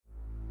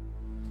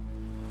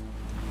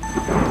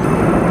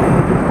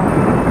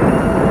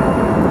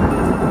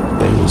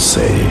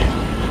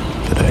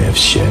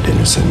shed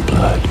innocent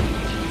blood.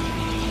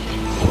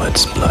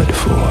 What's blood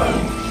for,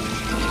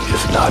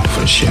 if not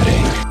for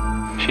shedding?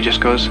 She just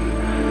goes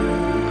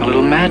a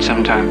little mad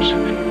sometimes.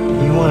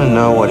 You want to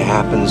know what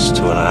happens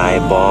to an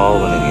eyeball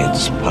when it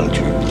gets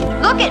punctured?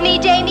 Look at me,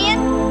 Damien.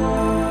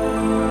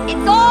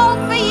 It's all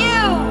for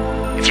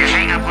you. If you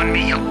hang up on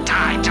me, you'll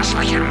die just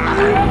like your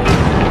mother.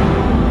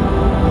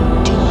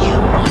 Do you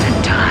want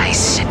to die,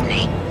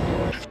 Sydney?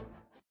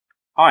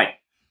 Hi,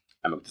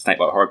 I'm welcome to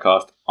Snakebite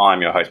Horrorcast.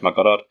 I'm your host, Mark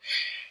Goddard.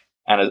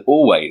 And as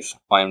always,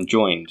 I am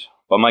joined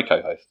by my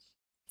co-host,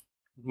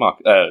 Mark,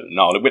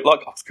 Niall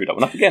Whitlock. I screwed that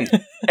one up again.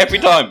 Every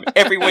time,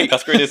 every week I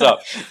screw this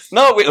up.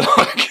 Niall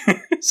Whitlock.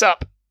 What's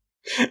up?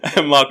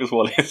 And Marcus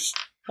Wallace.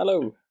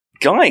 Hello.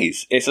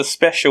 Guys, it's a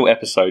special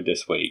episode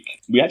this week.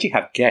 We actually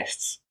have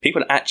guests.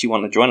 People that actually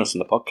want to join us on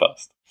the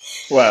podcast.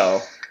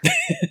 Well,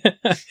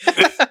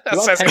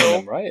 That's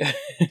cool. them, right?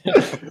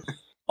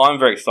 I'm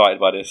very excited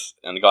by this,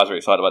 and the guys are very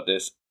excited about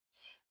this.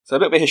 So a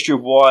bit of a history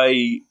of why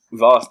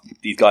we've asked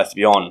these guys to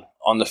be on.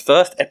 On the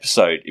first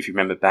episode, if you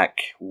remember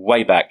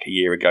way back a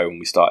year ago when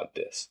we started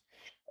this,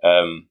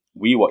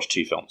 we watched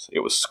two films. It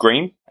was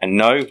Scream, and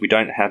no, we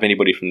don't have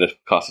anybody from the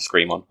cast of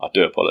Scream on. I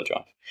do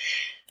apologise.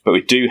 But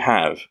we do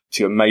have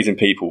two amazing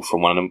people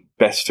from one of the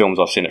best films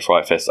I've seen at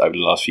Fright Fest over the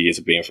last few years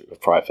of being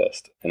at Fright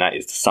Fest, and that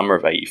is The Summer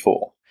of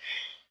 '84.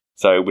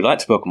 So we'd like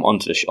to welcome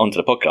onto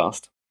the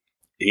podcast.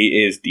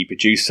 He is the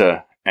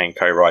producer and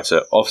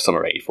co-writer of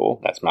Summer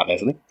 '84. That's Matt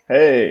Leslie.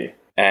 Hey.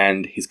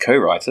 And his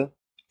co-writer,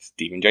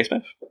 Stephen J.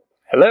 Smith.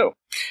 Hello.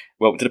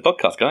 Welcome to the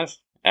podcast, guys.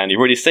 And you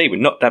already see we're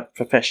not that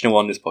professional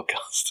on this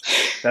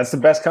podcast. That's the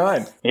best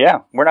kind. Yeah,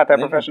 we're not that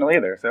professional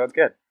either, so it's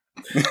good.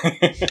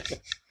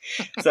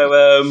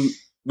 So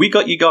we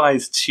got you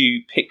guys to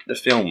pick the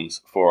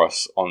films for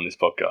us on this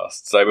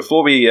podcast. So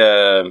before we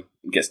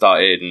get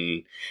started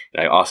and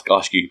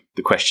ask you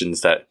the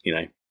questions that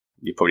you're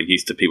probably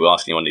used to people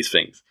asking you on these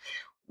things,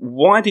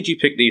 why did you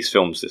pick these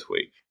films this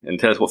week? And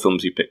tell us what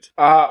films you picked.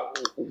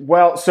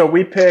 Well, so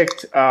we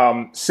picked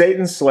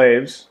Satan's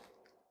Slaves,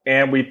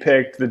 and we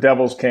picked The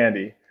Devil's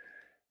Candy.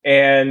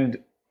 And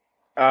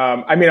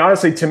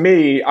honestly, to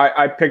me,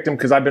 I picked them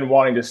because I've been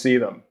wanting to see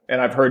them, and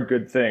I've heard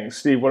good things.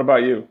 Steve, what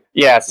about you?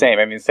 Yeah, same.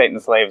 I mean,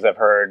 Satan's Slaves I've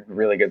heard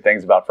really good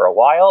things about for a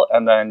while,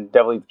 and then The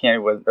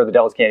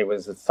Devil's Candy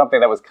was something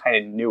that was kind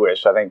of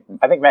newish. I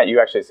think Matt, you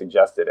actually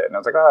suggested it, and I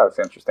was like, oh, that's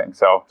interesting.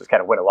 So just kind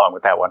of went along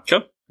with that one.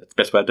 Sure. That's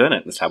the best way of doing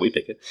it. That's how we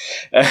pick it.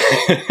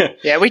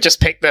 Yeah, we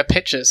just pick the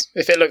pictures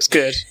if it looks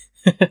good.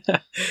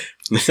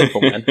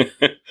 Simple, man.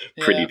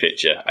 Pretty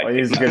picture.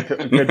 He's a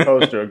good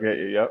poster. I'll get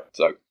you. Yep.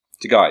 So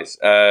guys,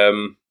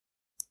 tell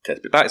us a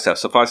bit about yourself.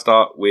 So if I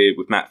start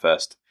with Matt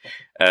first,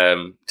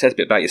 tell us a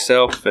bit about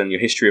yourself and your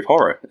history of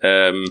horror,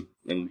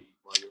 and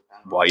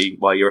why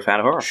you're a fan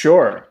of horror.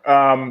 Sure.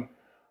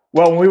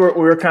 Well, we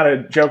were kind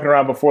of joking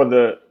around before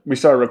we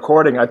started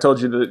recording. I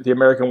told you the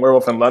American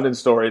Werewolf in London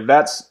story.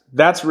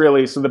 That's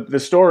really, so the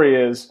story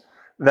is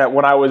that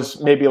when I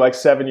was maybe like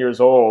 7 years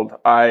old,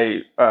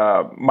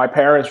 my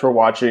parents were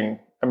watching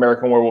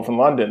American Werewolf in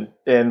London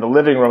in the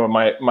living room of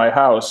my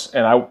house,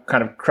 and I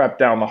kind of crept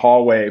down the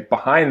hallway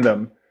behind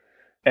them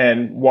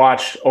and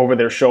watched over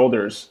their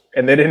shoulders,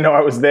 and they didn't know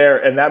I was there.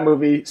 And that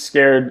movie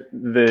scared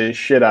the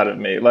shit out of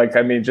me.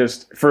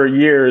 Just for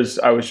years,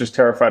 I was just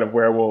terrified of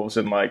werewolves,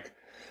 and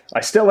I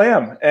still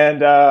am. And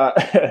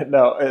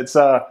no, it's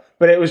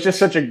but it was just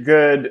such a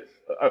good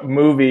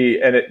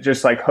movie, and it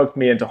just hooked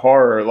me into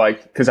horror,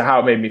 because of how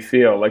it made me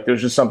feel.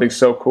 There's just something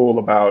so cool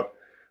about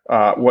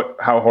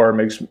how horror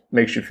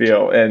makes you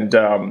feel.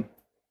 And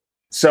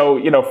so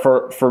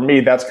for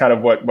me, that's kind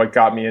of what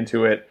got me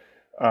into it.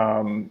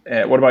 And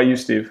what about you,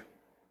 Steve?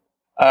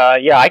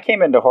 Yeah, I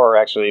came into horror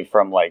actually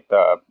from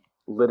the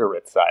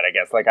literate side, I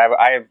guess.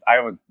 I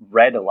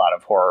read a lot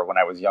of horror when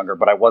I was younger,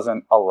 but I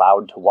wasn't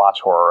allowed to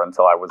watch horror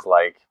until I was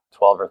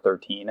 12 or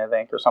 13, I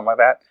think, or something like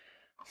that.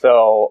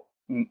 So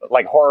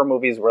horror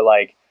movies were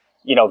the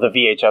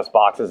VHS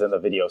boxes in the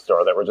video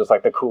store that were just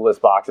the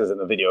coolest boxes in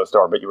the video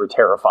store, but you were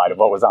terrified of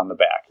what was on the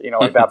back.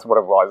 That's what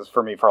it was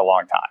for me for a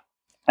long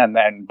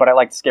time. But I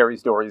liked scary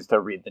stories to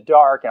read in the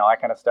dark and all that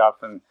kind of stuff.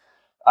 And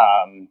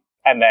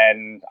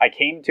then I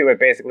came to it,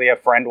 basically a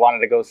friend wanted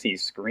to go see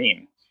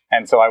Scream.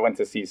 And so I went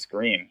to see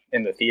Scream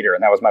in the theater,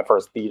 and that was my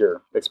first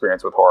theater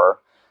experience with horror,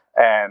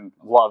 and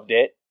loved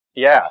it.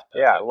 Yeah,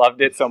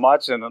 loved it so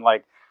much, and then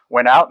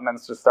went out and then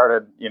just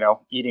started,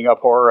 eating up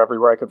horror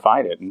everywhere I could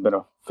find it, and been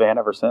a fan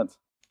ever since.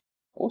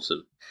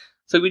 Awesome.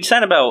 So we were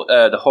saying about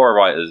the horror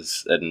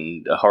writers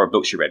and the horror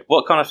books you read.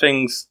 What kind of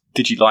things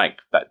did you like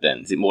back then?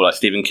 Is it more like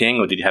Stephen King,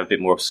 or did you have a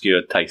bit more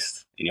obscure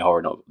taste in your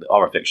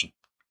horror fiction?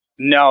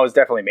 No, it was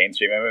definitely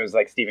mainstream. It was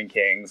Stephen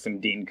King,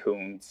 some Dean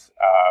Koontz,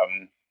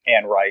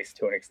 Anne Rice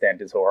to an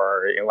extent is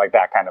horror,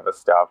 that kind of a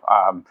stuff.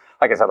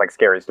 Like I said,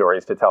 scary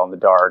stories to tell in the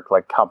dark,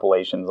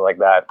 compilations like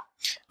that.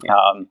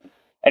 And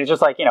it's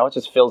just it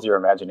just fills your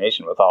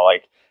imagination with all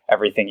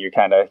everything you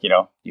kind of,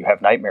 you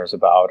have nightmares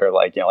about, or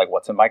like, like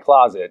what's in my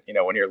closet,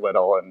 when you're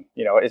little. And,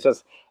 it's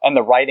just, and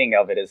the writing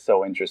of it is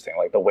so interesting,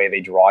 like the way they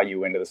draw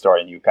you into the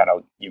story, and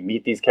you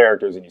meet these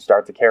characters and you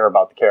start to care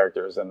about the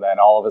characters. And then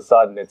all of a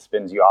sudden it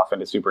spins you off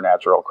into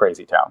supernatural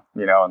crazy town,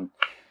 and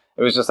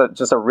it was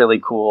just a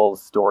really cool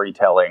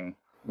storytelling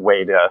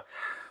way to,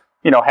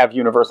 have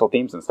universal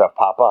themes and stuff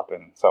pop up.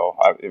 And so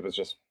it was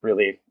just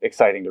really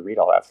exciting to read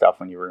all that stuff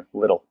when you were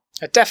little.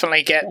 I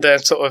definitely get the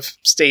sort of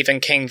Stephen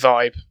King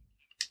vibe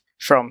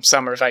from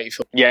Summer of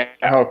 84. Yeah,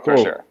 Oh, cool. for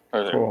sure.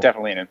 Cool.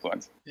 Definitely an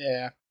influence.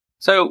 Yeah.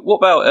 So, what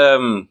about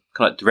kind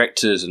of like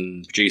directors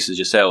and producers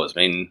yourselves? I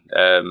mean,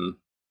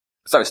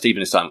 start with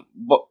Stephen this time.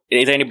 What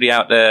is there anybody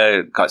out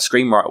there, kind of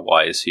screenwriter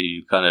wise,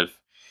 who kind of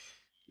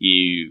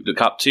you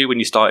look up to when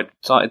you started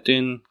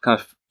doing kind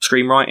of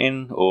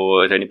screenwriting,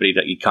 or is there anybody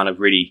that you kind of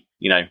really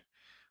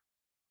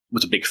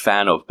was a big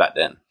fan of back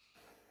then?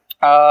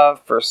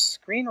 For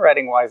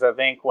screenwriting wise, I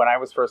think when I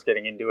was first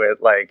getting into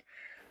it, like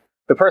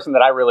the person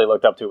that I really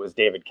looked up to was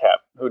David Koepp,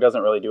 who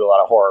doesn't really do a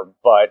lot of horror,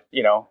 but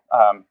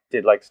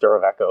did like Stir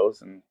of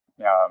Echoes and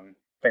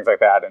things like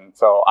that. And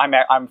so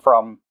I'm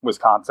from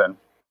Wisconsin,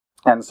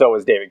 and so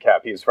is David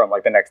Koepp. He's from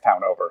like the next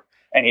town over,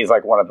 and he's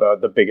like one of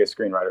the biggest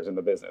screenwriters in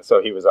the business.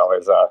 So he was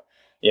always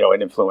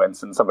an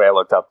influence and somebody I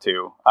looked up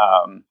to.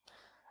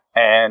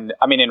 And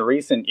I mean, in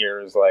recent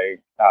years,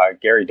 like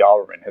Gary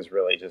Dalberman has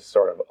really just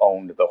sort of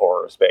owned the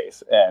horror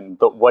space,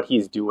 but what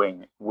he's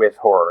doing with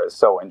horror is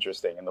so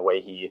interesting, and the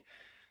way he,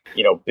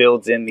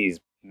 builds in these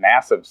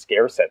massive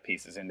scare set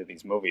pieces into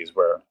these movies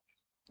where,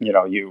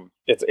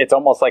 it's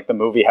almost like the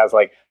movie has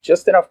like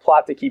just enough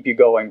plot to keep you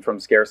going from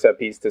scare set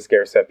piece to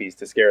scare set piece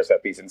to scare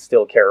set piece and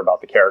still care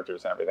about the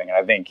characters and everything. And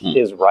I think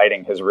his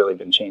writing has really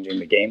been changing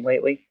the game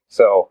lately.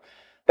 So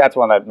that's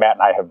one that Matt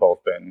and I have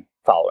both been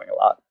following a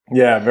lot.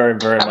 Yeah, very,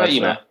 very How about much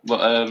you, so. Matt?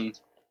 Well,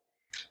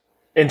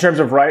 In terms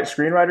of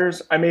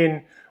screenwriters,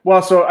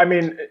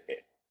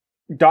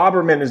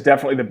 Doberman is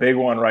definitely the big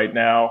one right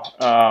now.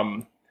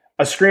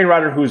 A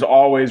screenwriter who's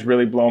always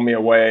really blown me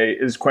away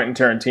is Quentin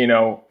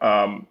Tarantino.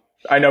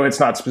 I know it's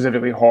not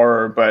specifically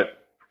horror,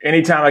 but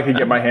anytime I could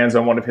get my hands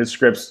on one of his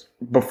scripts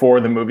before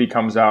the movie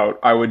comes out,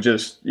 I would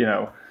just,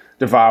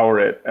 devour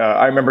it.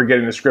 I remember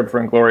getting the script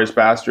for Inglourious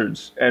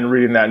Bastards and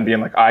reading that and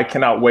being like, I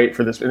cannot wait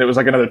for this. And it was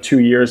like another 2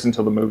 years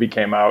until the movie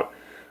came out.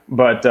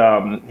 But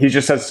he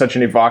just has such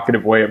an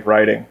evocative way of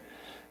writing.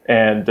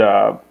 And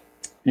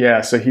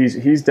so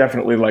he's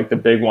definitely like the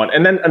big one.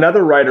 And then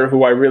another writer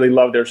who I really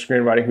love their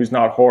screenwriting who's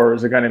not horror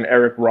is a guy named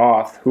Eric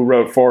Roth, who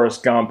wrote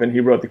Forrest Gump, and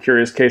he wrote The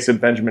Curious Case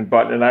of Benjamin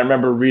Button. And I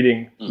remember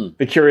reading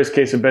The Curious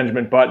Case of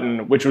Benjamin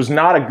Button, which was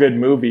not a good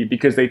movie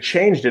because they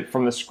changed it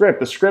from the script.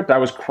 The script, I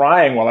was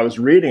crying while I was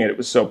reading it. It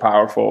was so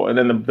powerful. And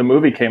then the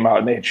movie came out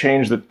and they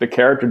changed the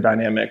character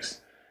dynamics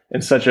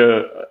in such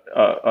a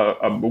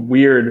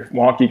weird,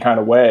 wonky kind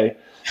of way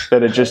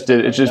that it just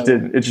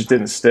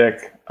didn't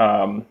stick.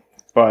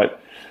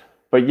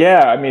 But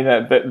yeah, I mean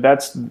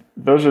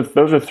those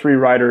are three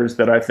writers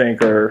that I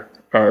think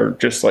are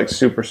just like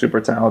super,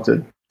 super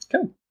talented.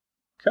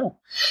 Cool.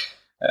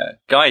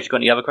 Guys, you got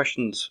any other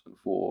questions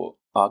for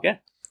our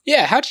guest?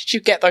 Yeah, how did you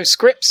get those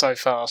scripts so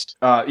fast?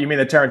 You mean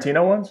the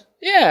Tarantino ones?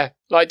 Yeah,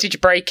 like did you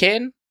break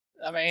in?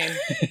 I mean,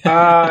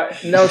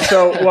 no.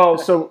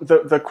 So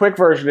the quick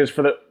version is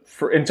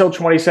for until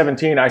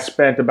 2017, I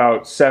spent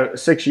about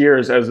 6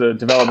 years as a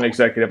development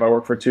executive. I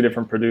worked for two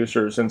different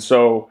producers, and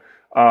so.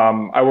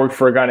 I worked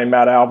for a guy named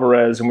Matt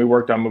Alvarez, and we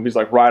worked on movies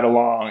like Ride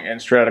Along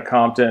and Straight Outta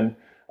Compton.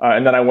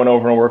 And then I went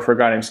over and worked for a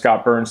guy named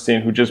Scott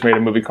Bernstein, who just made a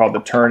movie called The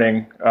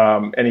Turning,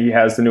 and he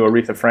has the new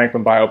Aretha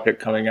Franklin biopic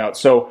coming out.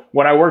 So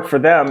when I worked for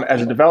them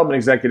as a development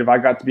executive, I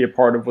got to be a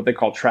part of what they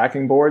call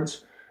tracking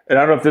boards. And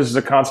I don't know if this is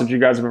a concept you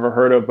guys have ever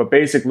heard of, but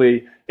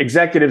basically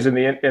executives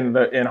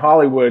in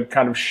Hollywood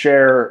kind of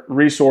share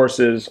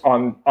resources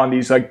on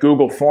these like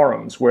Google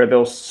forums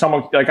where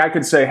someone like I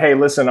could say, hey,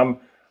 listen,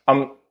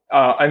 I'm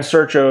in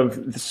search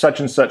of such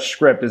and such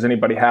script. Does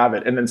anybody have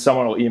it? And then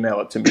someone will email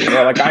it to me.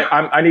 Or like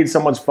I need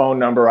someone's phone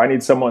number. I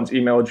need someone's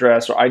email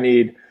address, or I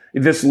need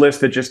this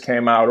list that just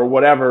came out, or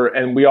whatever.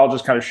 And we all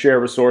just kind of share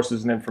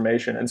resources and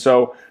information. And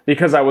so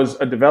because I was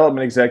a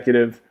development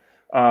executive,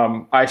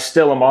 I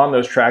still am on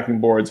those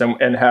tracking boards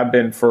and have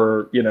been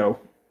for,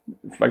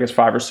 I guess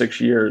 5 or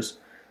 6 years.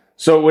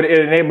 So it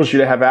enables you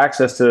to have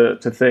access to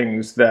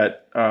things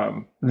that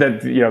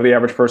the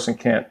average person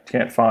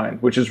can't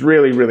find, which is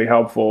really, really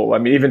helpful. I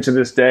mean, even to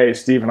this day,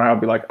 Steve and I will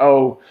be like,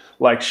 oh,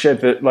 like shit,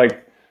 that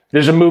like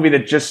there's a movie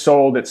that just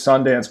sold at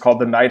Sundance called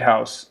The Night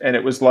House, and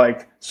it was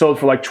like sold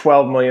for like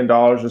 $12 million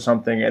or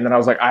something. And then I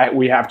was like,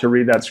 we have to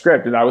read that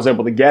script, and I was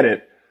able to get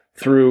it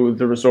through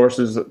the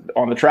resources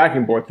on the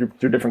tracking board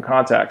through different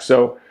contacts.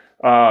 So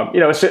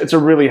it's a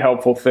really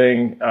helpful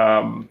thing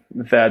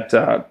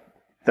that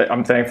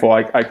I'm thankful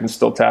I can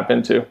still tap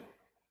into.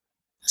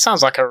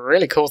 sounds like a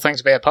really cool thing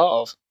to be a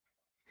part of.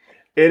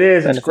 It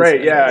is. It's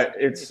great. Yeah,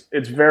 it's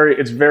very,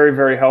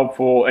 very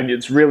helpful, and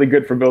it's really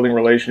good for building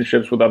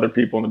relationships with other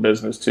people in the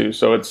business too.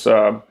 So it's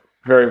a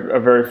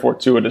very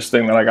fortuitous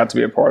thing that I got to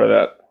be a part of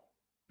that.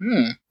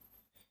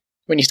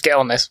 We need to get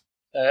on this.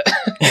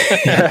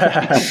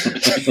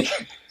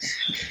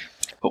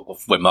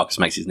 When Marcus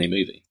makes his new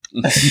movie.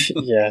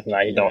 Yeah, no,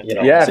 you don't.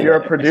 Yeah, if you're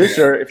a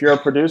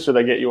producer,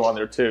 they get you on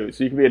there too.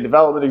 So you can be a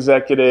development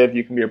executive,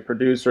 you can be a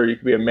producer, you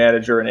can be a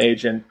manager, an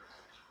agent.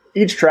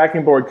 Each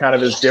tracking board kind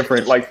of is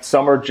different. Like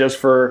some are just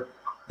for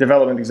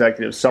development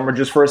executives, some are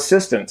just for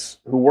assistants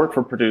who work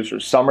for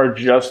producers, some are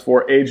just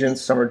for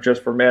agents, some are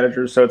just for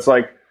managers. So it's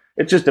like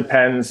it just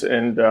depends.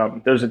 And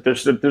there's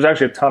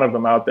actually a ton of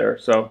them out there.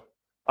 So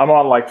I'm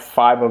on like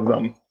 5 of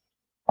them.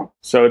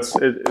 So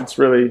it's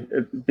really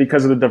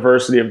because of the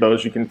diversity of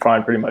those, you can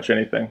find pretty much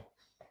anything.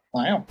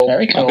 Wow,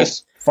 very cool.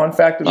 Marcus, Fun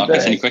fact of the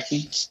day. any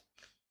questions?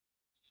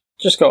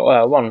 Just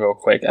got one real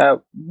quick.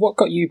 What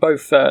got you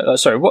both?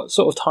 What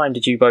sort of time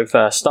did you both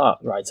start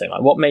writing?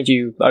 Like, what made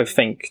you both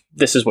think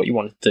this is what you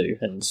wanted to do,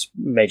 and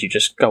made you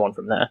just go on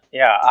from there?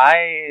 Yeah,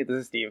 this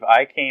is Steve.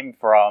 I came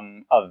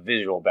from a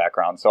visual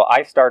background, so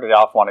I started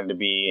off wanting to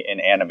be an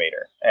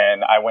animator,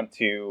 and I went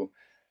to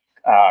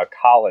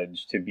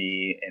college to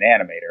be an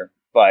animator.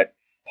 But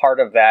part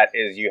of that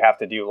is you have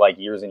to do like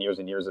years and years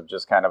and years of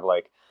just kind of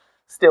like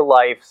still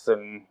lifes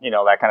and,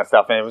 that kind of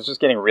stuff. And it was just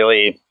getting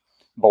really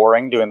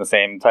boring doing the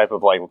same type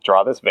of like,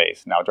 draw this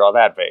vase, now draw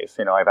that vase,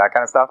 like that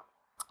kind of stuff.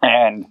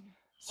 And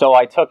so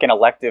I took an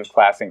elective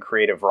class in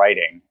creative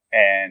writing.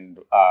 And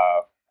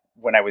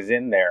when I was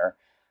in there,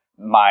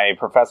 my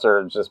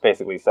professor just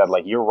basically said,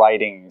 like, your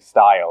writing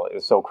style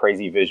is so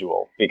crazy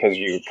visual because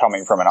you're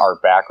coming from an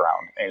art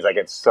background. And he's like,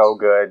 it's so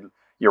good.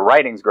 Your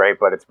writing's great,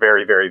 but it's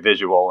very, very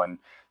visual. And,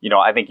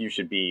 I think you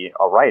should be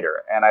a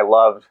writer. And I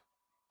loved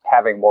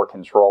having more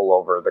control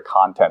over the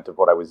content of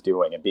what I was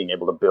doing and being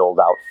able to build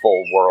out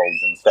full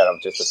worlds instead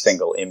of just a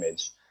single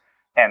image.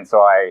 And so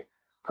I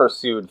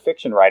pursued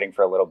fiction writing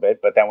for a little bit.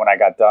 But then when I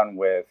got done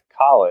with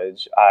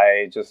college,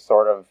 I just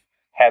sort of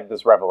had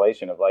this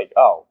revelation of like,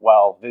 oh,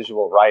 well,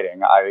 visual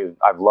writing.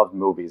 I've loved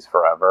movies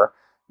forever.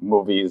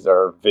 Movies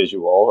are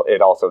visual.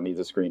 It also needs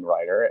a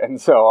screenwriter.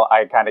 And so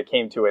I kind of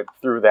came to it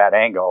through that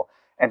angle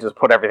and just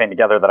put everything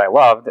together that I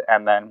loved,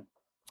 and then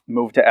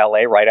moved to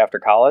LA right after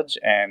college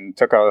and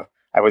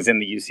I was in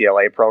the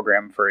UCLA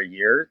program for a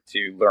year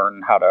to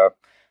learn how to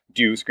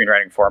do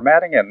screenwriting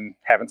formatting, and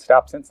haven't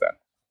stopped since then.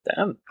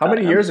 Damn. How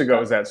many years ago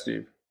was that,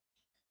 Steve?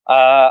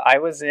 I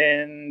was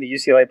in the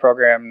UCLA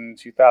program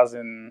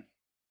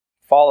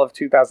fall of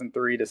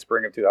 2003 to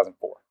spring of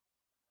 2004.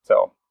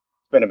 So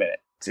it's been a minute.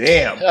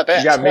 Damn,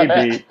 you got me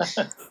beat.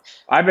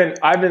 I've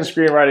been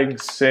screenwriting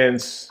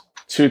since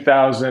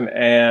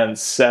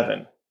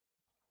 2007.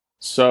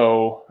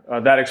 So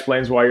that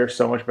explains why you're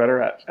so much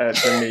better at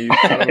than me. You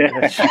son of a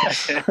bitch.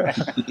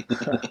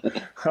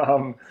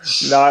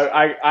 No,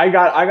 I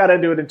got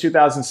into it in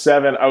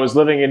 2007. I was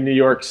living in New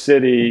York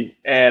City,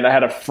 and I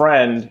had a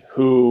friend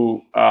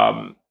who,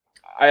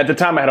 at the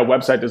time, I had a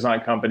website design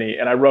company,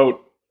 and I've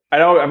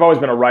always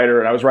been a writer,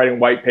 and I was writing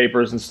white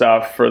papers and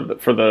stuff for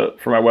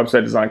my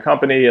website design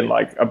company, and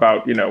like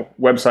about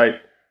website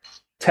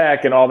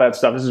tech and all that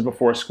stuff. This is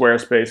before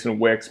Squarespace and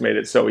Wix made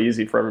it so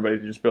easy for everybody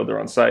to just build their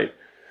own site.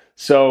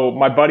 So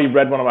my buddy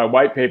read one of my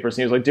white papers,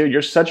 and he was like, dude,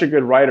 you're such a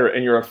good writer,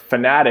 and you're a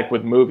fanatic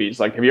with movies.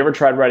 Like, have you ever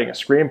tried writing a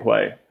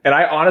screenplay? And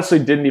I honestly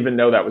didn't even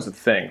know that was a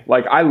thing.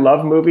 Like, I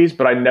love movies,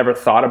 but I never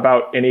thought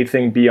about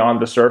anything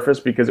beyond the surface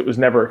because it was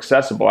never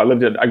accessible. I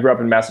grew up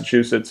in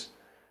Massachusetts.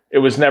 It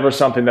was never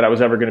something that I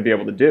was ever going to be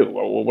able to do.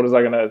 Well, what is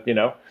I going to,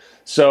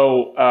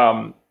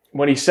 So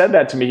when he said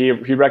that to me,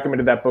 he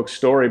recommended that book,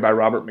 Story by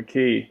Robert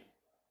McKee.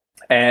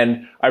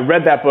 And I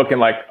read that book in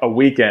like a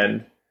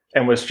weekend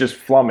and was just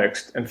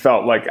flummoxed and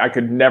felt like I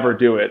could never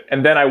do it.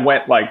 And then I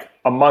went like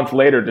a month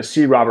later to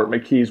see Robert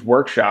McKee's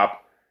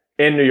workshop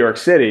in New York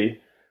City,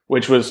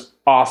 which was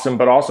awesome,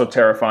 but also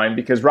terrifying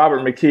because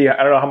Robert McKee,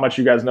 I don't know how much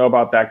you guys know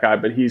about that guy,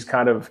 but he's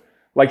kind of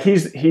like,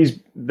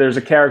 there's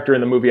a character in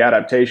the movie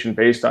adaptation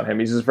based on him.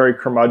 He's this very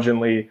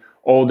curmudgeonly,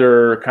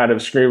 older kind of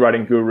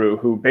screenwriting guru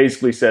who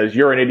basically says,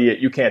 you're an idiot,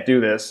 you can't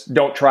do this,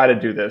 don't try to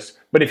do this.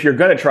 But if you're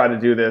going to try to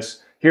do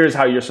this, here's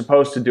how you're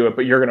supposed to do it,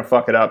 but you're going to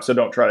fuck it up, so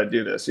don't try to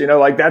do this.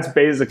 Like that's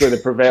basically the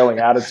prevailing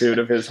attitude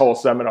of his whole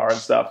seminar and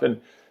stuff.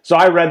 And so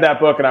I read that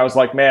book and I was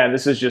like, man,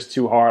 this is just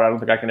too hard. I don't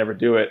think I can ever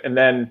do it. And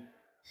then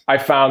I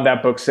found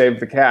that book, Save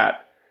the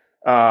Cat,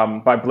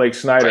 by Blake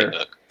Snyder.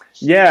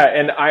 Yeah,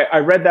 and I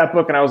read that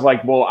book and I was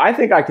like, well, I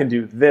think I can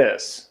do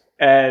this.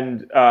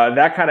 And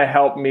that kind of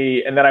helped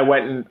me. And then I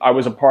went and I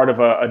was a part of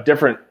a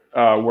different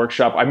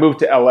workshop. I moved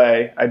to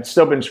LA. I'd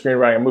still been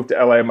screenwriting. I moved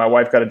to LA. My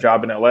wife got a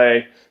job in LA.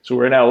 So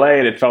we're in LA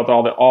and it felt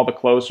all the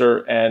closer.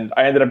 And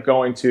I ended up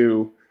going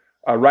to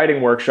a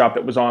writing workshop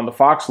that was on the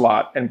Fox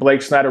lot. And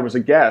Blake Snyder was a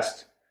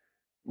guest.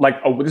 This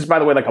is, by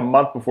the way, like a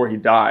month before he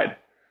died.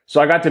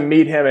 So I got to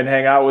meet him and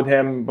hang out with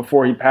him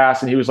before he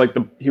passed. And he was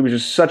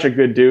just such a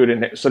good dude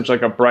and such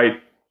like a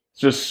bright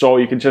just soul.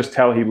 You can just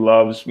tell he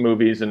loves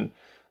movies. And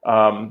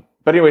but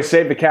anyway,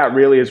 Save the Cat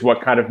really is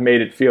what kind of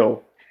made it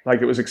feel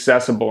like it was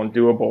accessible and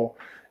doable.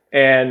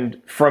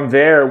 And from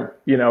there,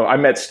 I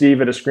met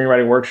Steve at a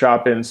screenwriting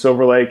workshop in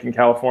Silver Lake in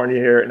California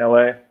here in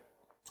LA.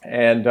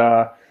 And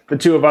the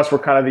two of us were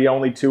kind of the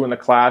only two in the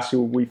class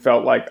who we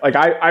felt like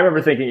I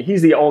remember thinking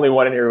he's the only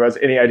one in here who has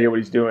any idea what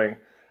he's doing.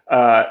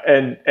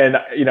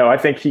 And I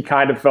think he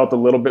kind of felt a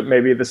little bit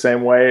maybe the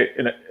same way.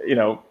 And,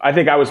 I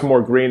think I was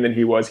more green than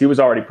he was. He was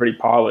already pretty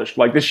polished.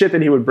 Like the shit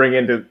that he would bring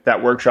into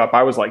that workshop,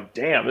 I was like,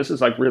 damn, this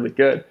is like really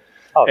good.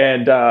 Oh.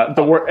 And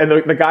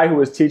the guy who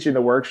was teaching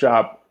the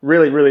workshop,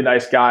 really, really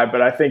nice guy.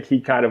 But I think he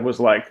kind of was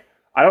like,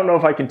 I don't know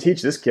if I can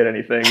teach this kid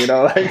anything,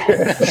 so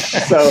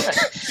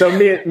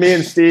me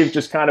and Steve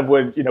just kind of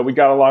would, we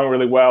got along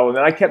really well. And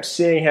then I kept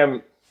seeing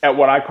him at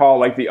what I call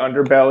like the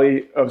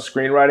underbelly of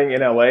screenwriting in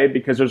LA,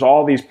 because there's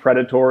all these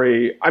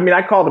predatory,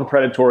 I call them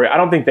predatory. I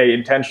don't think they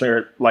intentionally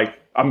are like,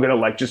 I'm going to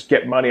like just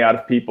get money out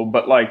of people,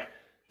 but like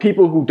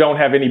people who don't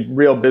have any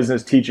real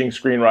business teaching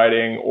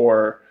screenwriting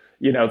or,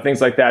 things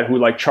like that, who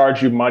like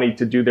charge you money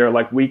to do their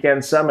like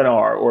weekend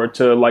seminar or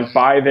to like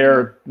buy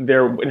their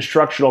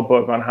instructional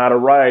book on how to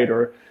write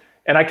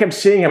and I kept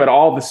seeing him at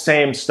all the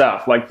same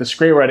stuff, like the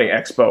Screenwriting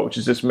Expo, which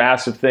is this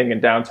massive thing in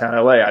downtown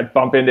LA. I'd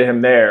bump into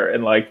him there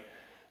and like,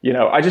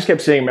 I just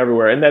kept seeing him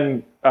everywhere. And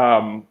then,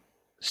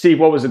 Steve,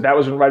 what was it? That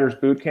was when Writers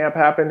Boot Camp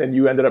happened and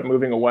you ended up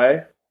moving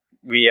away?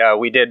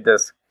 We did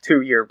this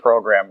 2-year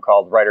program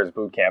called Writers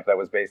Boot Camp that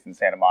was based in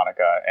Santa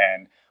Monica.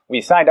 And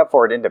we signed up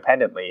for it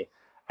independently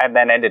and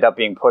then ended up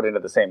being put into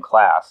the same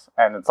class.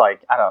 And it's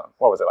like, I don't know,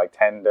 what was it, like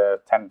 10 to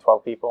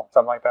 12 people,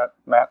 something like that,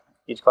 Matt,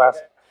 each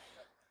class?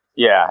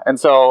 Yeah. And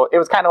so it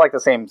was kind of like the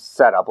same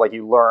setup. Like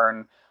you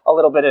learn a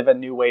little bit of a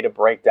new way to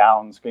break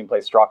down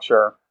screenplay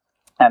structure.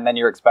 And then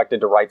you're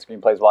expected to write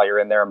screenplays while you're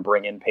in there and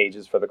bring in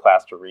pages for the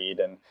class to read.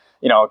 And,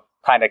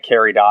 kind of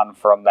carried on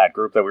from that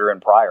group that we were in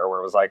prior, where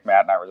it was like,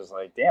 Matt and I were just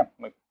like, damn,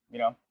 like,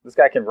 this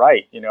guy can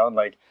write,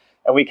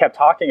 and we kept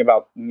talking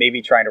about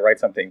maybe trying to write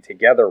something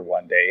together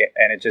one day.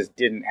 And it just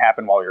didn't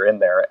happen while you're in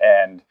there.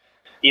 And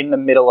in the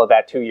middle of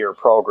that 2-year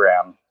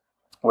program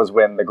was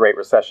when the Great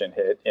Recession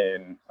hit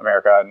in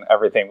America and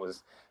everything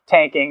was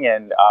tanking.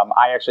 And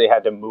I actually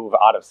had to move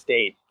out of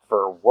state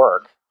for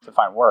work, to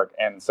find work.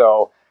 And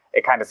so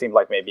it kind of seemed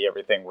like maybe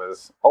everything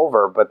was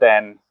over. But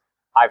then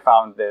I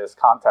found this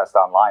contest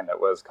online that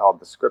was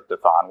called the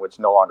Scriptathon, which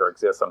no longer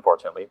exists,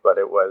 unfortunately. But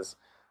it was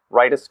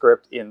write a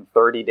script in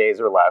 30 days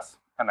or less.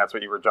 And that's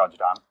what you were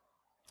judged on.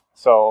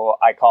 So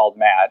I called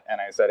Matt and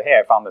I said, hey,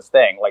 I found this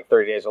thing, like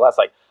 30 days or less.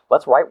 Like,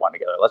 let's write one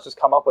together. Let's just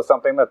come up with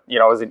something that,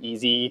 is an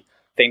easy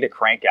thing to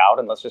crank out.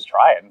 And let's just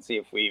try it and see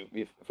if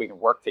we can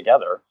work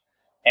together.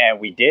 And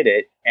we did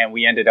it. And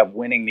we ended up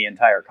winning the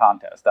entire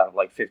contest out of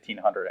like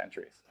 1,500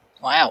 entries.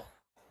 Wow.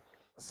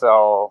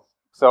 So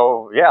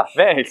yeah,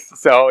 thanks.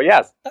 So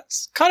yes.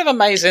 That's kind of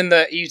amazing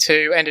that you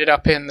two ended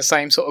up in the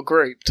same sort of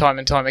group time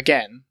and time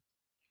again.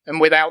 And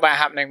without that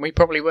happening, we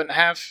probably wouldn't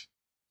have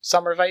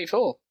Summer of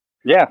 '84.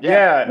 Yeah.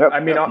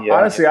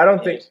 Honestly, I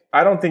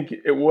don't think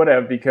it would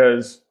have,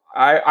 because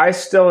I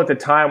still at the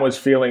time was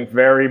feeling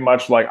very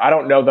much like, I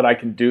don't know that I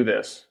can do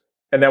this.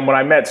 And then when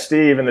I met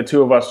Steve and the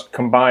two of us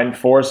combined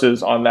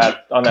forces on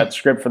that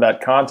script for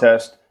that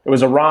contest, it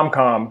was a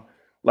rom-com,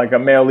 like a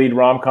male lead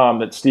rom-com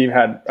that Steve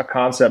had a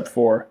concept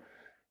for.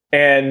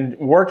 And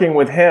working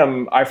with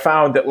him, I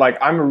found that like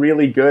I'm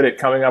really good at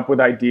coming up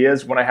with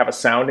ideas when I have a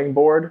sounding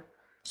board.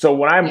 So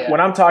when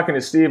I'm talking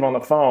to Steve on the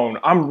phone,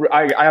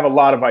 I have a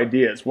lot of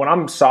ideas. When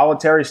I'm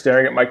solitary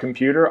staring at my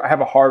computer, I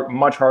have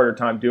much harder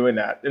time doing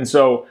that. And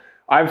so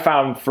I've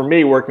found, for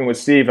me, working with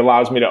Steve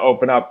allows me to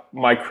open up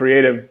my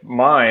creative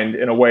mind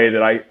in a way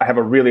that I have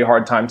a really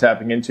hard time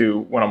tapping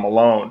into when I'm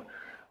alone.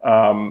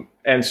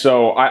 And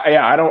so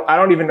I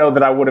don't even know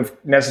that I would have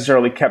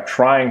necessarily kept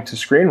trying to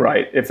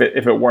screenwrite if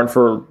it weren't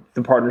for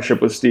the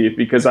partnership with Steve,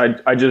 because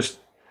I just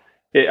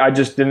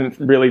didn't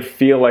really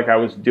feel like I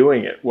was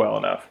doing it well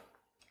enough.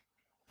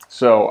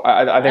 So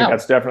I think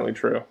that's definitely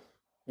true.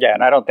 Yeah,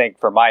 and I don't think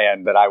for my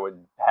end that I would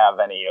have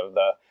any of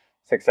the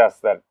success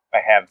that I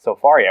have so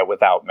far yet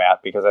without Matt,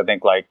 because I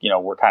think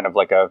we're kind of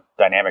like a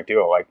dynamic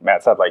duo. Like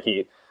Matt said,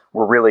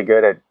 we're really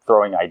good at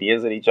throwing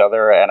ideas at each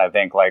other, and I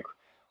think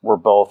we're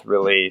both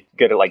really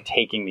good at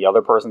taking the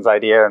other person's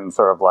idea and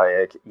sort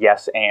of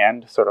yes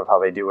and sort of how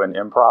they do in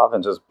improv,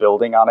 and just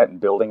building on it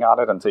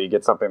until you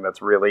get something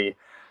that's really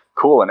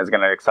cool and is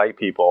going to excite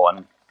people.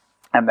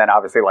 And then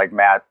obviously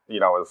Matt,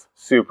 is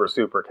super,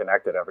 super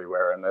connected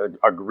everywhere and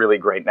a really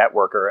great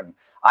networker. And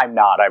I'm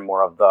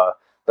more of the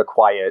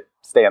quiet,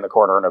 stay in the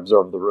corner and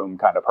observe the room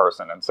kind of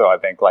person. And so I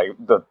think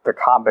the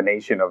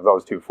combination of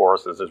those two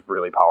forces is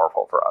really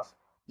powerful for us.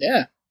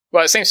 Yeah.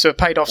 Well, it seems to have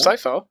paid off so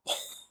far.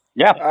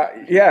 Yeah.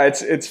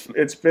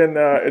 It's been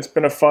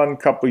a fun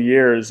couple of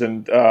years,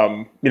 and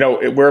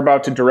we're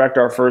about to direct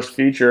our first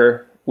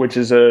feature, which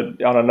is on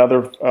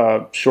another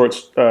short.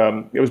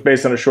 It was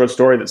based on a short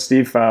story that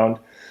Steve found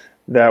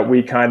that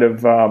we kind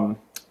of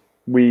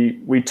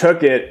we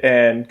took it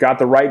and got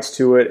the rights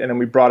to it, and then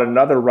we brought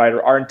another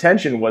writer. Our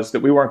intention was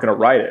that we weren't going to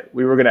write it.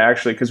 We were going to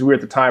actually, because we were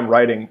at the time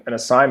writing an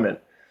assignment,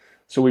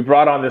 so we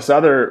brought on this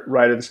other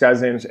writer. This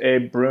guy's name is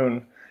Abe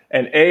Brun,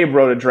 and Abe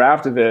wrote a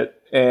draft of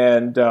it,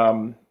 and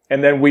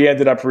then we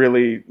ended up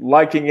really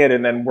liking it,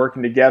 and then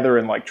working together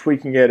and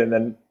tweaking it, and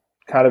then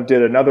kind of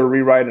did another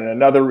rewrite,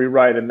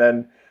 and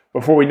then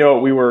before we know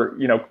it, we were,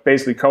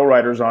 basically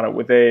co-writers on it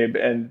with Abe,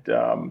 and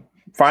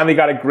finally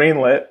got it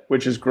greenlit,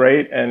 which is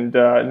great. And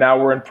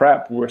now we're in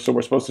prep. We're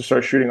supposed to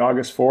start shooting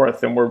August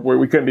 4th, and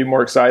we couldn't be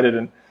more excited.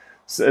 And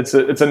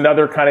it's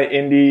another kind of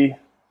indie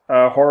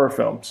horror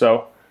film.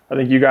 So I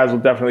think you guys will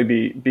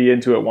definitely be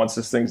into it once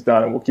this thing's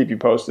done, and we'll keep you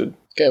posted.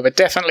 Good. We're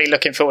definitely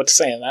looking forward to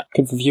seeing that.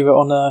 Could review it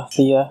on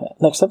the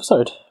next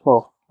episode.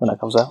 Well, when that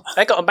comes out.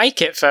 They got to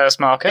make it first,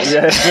 Marcus.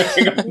 Yeah.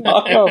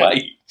 Oh,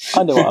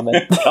 I know what I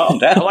meant. Calm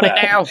down. I want it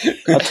now.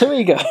 I'm too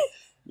eager.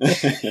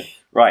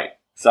 Right,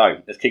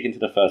 so let's kick into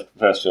the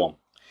first film.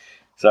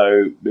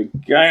 So we're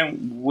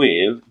going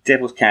with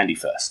Devil's Candy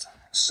first.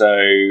 So,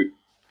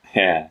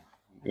 yeah,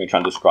 I'm going to try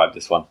and describe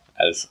this one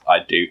as I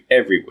do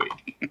every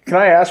week. Can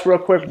I ask real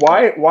quick,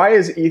 why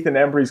is Ethan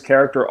Embry's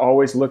character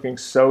always looking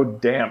so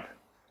damp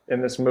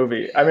in this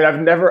movie? I mean, I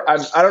don't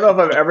know if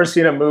I've ever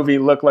seen a movie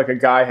look like a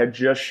guy had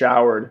just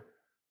showered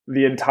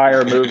the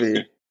entire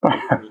movie.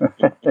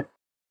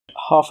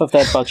 Half of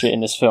their budget in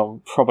this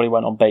film probably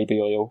went on baby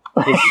oil.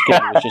 His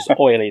skin was just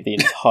oily the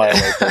entire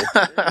way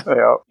through.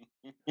 Yeah.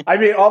 I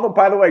mean,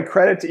 by the way,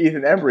 credit to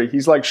Ethan Embry.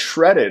 He's like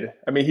shredded.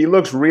 I mean, he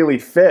looks really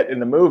fit in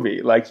the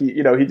movie. Like he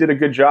did a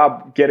good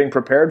job getting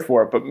prepared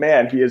for it. But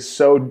man, he is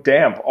so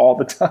damp all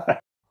the time.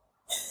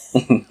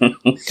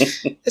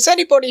 Has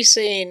anybody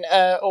seen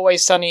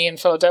Always Sunny in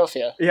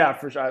Philadelphia? Yeah,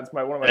 for sure. It's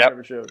one of my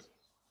favorite shows.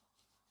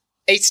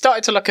 He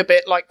started to look a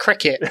bit like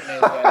Cricket.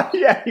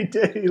 Yeah, he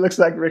did. He looks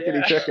like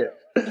Rickety Cricket.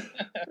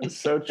 It's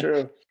so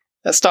true.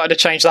 That started to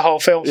change the whole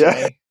film for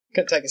me.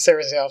 Couldn't take it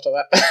seriously after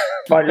that.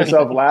 Find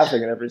yourself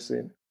laughing in every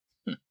scene.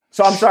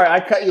 So I'm sorry, I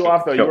cut you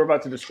off though. You were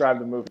about to describe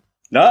the movie.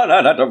 No,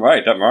 don't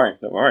worry.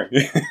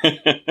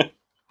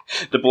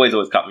 The boys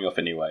always cut me off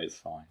anyway, it's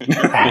fine.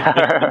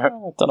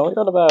 Don't know what you're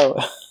on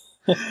about.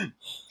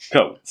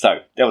 Cool. So,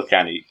 Devil's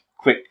Candy,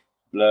 quick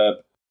blurb.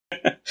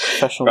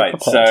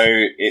 Right, so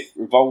it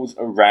revolves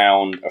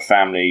around a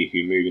family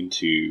who move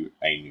into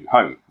a new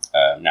home.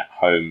 That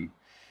home,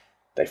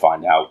 they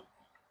find out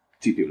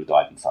 2 people have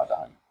died inside the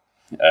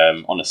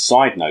home. On a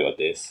side note of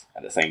this,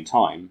 at the same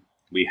time,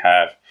 we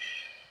have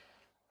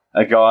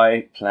a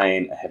guy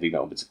playing a heavy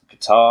metal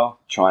guitar,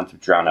 trying to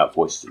drown out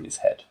voices in his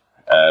head.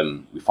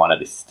 We find out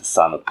this is the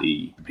son of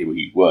the people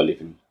who were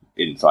living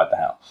inside the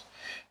house.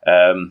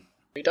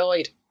 Who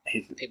died?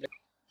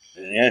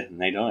 Yeah,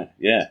 they died.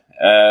 Yeah.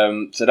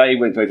 So they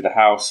went over the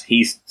house.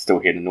 He's still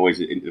hearing the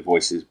noises, the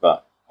voices,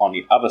 but on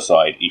the other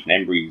side, Ethan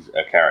Embry's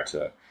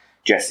character,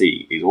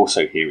 Jesse, is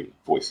also hearing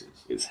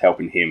voices. It's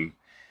helping him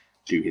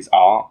do his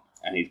art,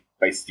 and he's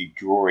basically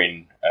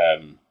drawing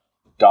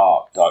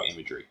dark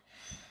imagery.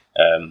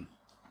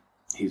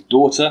 His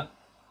daughter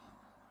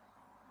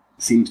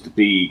seems to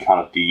be kind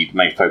of the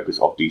main focus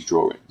of these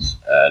drawings,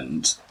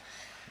 and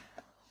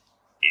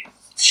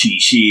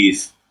she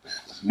is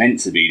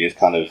meant to be this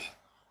kind of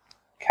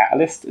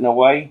catalyst in a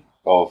way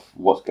of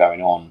what's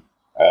going on,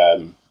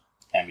 and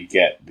we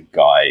get the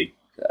guy.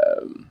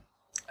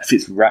 If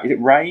it's Ray, is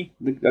it Ray,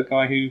 the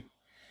guy who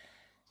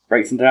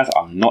breaks into the house?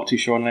 I'm not too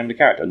sure on the name of the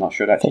character. I'm not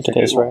sure that's. I think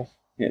it is Ray.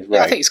 Yeah, it's Ray.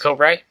 Yeah, I think it's called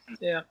Ray.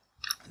 Yeah.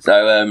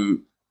 So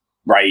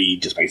Ray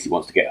just basically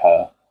wants to get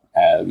her,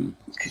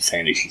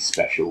 saying that she's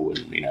special,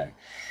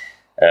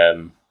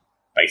 and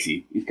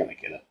basically he's gonna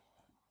kill her.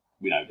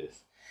 We know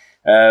this.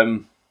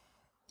 And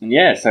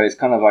yeah, so it's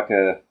kind of like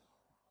a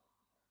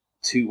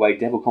two-way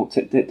devil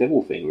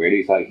thing, really.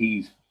 It's like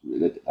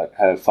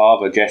her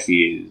father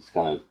Jesse is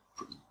kind of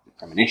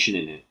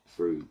premonitioning it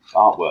through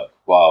artwork,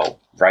 while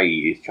Ray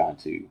is trying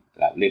to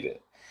outlive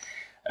it.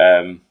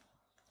 I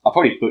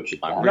probably butchered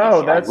that.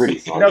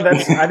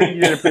 That's I think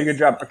you did a pretty good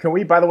job.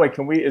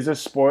 Is this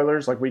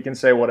spoilers? Like, we can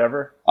say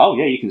whatever? Oh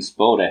yeah, you can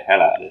spoil the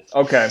hell out of this.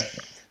 Okay.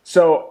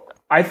 So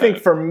I think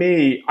for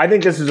me,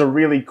 this is a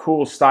really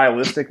cool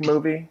stylistic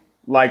movie.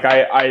 Like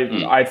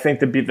I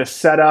think the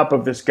setup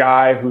of this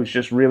guy who's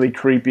just really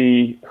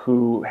creepy,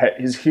 who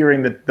is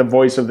hearing the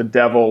voice of the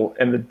devil,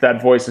 and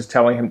that voice is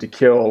telling him to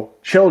kill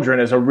children,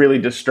 is a really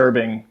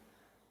disturbing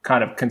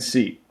kind of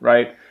conceit,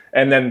 right?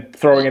 And then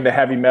throwing in the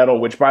heavy metal,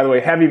 which, by the way,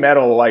 heavy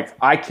metal, like,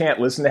 I can't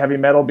listen to heavy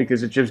metal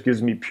because it just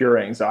gives me pure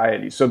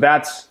anxiety. So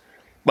that's,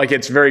 like,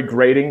 it's very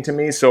grating to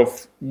me. So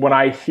when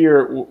I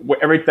hear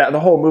the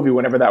whole movie,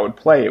 whenever that would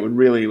play, it would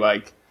really,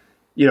 like,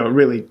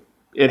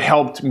 it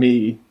helped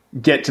me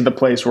get to the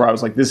place where I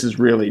was like, this is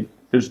really,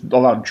 there's a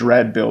lot of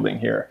dread building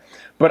here.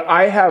 But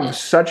I have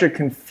such a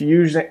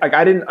confusion, like,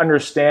 I didn't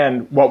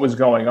understand what was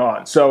going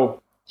on.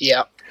 So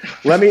yeah,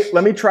 let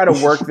me try to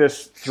work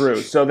this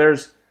through. So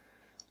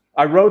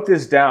I wrote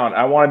this down.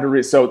 I wanted to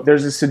read. So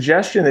there's a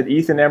suggestion that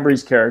Ethan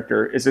Embry's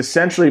character is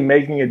essentially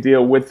making a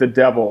deal with the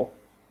devil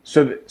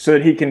so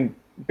that he can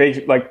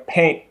basically, like,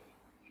 paint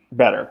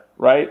better,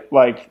 right?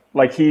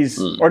 Like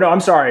he's, or no, I'm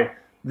sorry.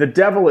 The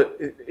devil,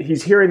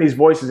 he's hearing these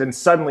voices, and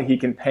suddenly he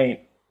can paint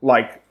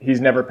like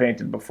he's never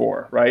painted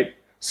before, right?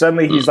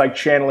 Suddenly he's like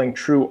channeling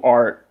true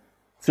art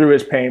through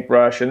his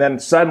paintbrush, and then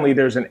suddenly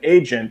there's an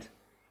agent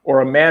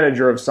or a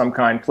manager of some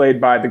kind, played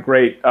by the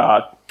great,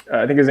 I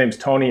think his name's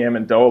Tony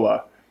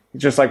Amendola.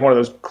 He's just like one of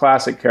those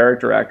classic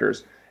character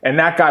actors. and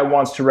that guy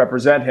wants to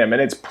represent him.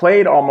 And it's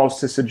played almost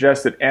to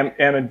suggest that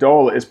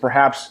Amendola is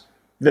perhaps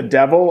the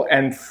devil,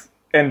 and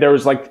there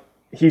was like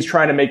he's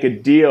trying to make a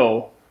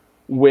deal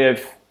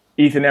with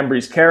Ethan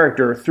Embry's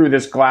character through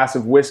this glass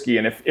of whiskey.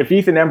 And if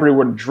Ethan Embry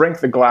would drink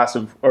the glass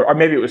of, or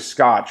maybe it was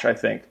scotch, I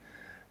think,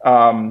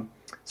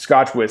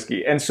 Scotch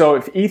whiskey. And so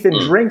if Ethan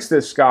drinks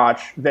this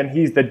scotch, then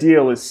the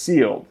deal is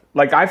sealed.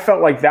 Like, I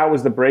felt like that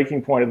was the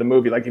breaking point of the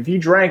movie. Like, if he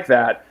drank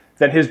that,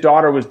 then his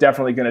daughter was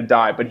definitely going to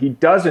die, but he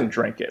doesn't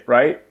drink it,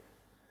 right?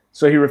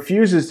 So he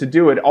refuses to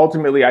do it,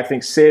 ultimately, I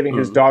think, saving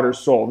his daughter's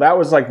soul. That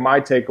was like my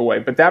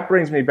takeaway. But that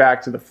brings me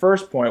back to the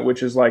first point,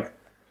 which is like,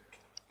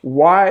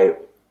 why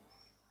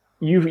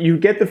you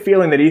get the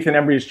feeling that Ethan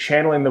Embry is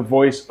channeling the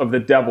voice of the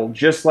devil,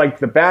 just like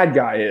the bad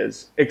guy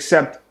is,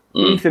 except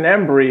Ethan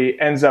Embry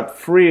ends up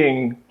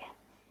freeing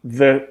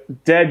the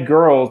dead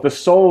girls, the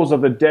souls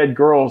of the dead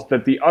girls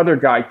that the other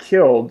guy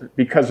killed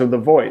because of the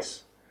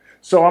voice.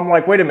 So I'm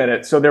like, wait a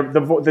minute. So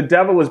the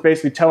devil is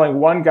basically telling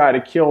one guy to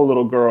kill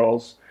little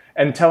girls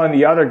and telling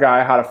the other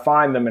guy how to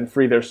find them and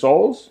free their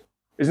souls?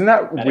 Isn't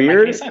that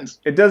weird?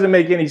 It doesn't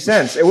make any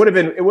sense. It would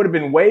have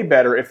been way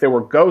better if there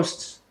were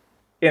ghosts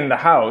in the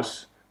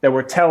house that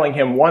were telling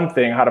him one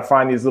thing, how to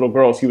find these little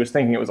girls. He was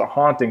thinking it was a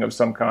haunting of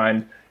some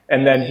kind,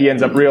 and then he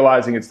ends up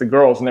realizing it's the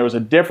girls, and there was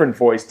a different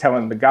voice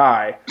telling the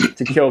guy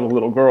to kill the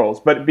little girls.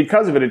 But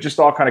because of it, it just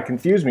all kind of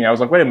confused me. I was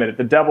like, wait a minute,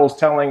 the devil's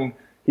telling,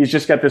 he's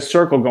just got this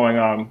circle going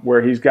on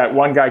where he's got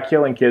one guy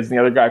killing kids and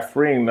the other guy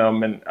freeing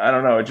them, and I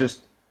don't know, it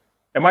just,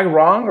 am I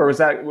wrong, or is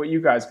that what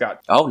you guys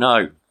got? Oh,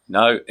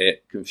 no,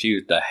 it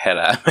confused the hell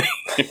out of me,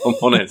 if I'm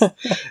honest.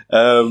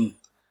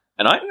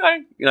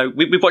 And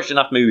we've watched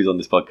enough movies on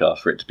this podcast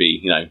for it to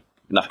be,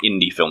 enough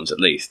indie films at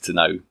least to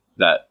know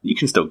that you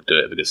can still do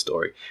it with a good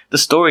story. The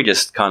story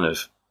just kind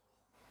of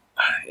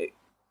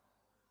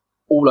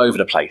all over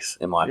the place,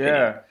 in my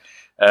opinion.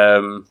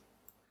 Yeah.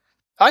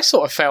 I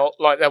sort of felt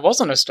like there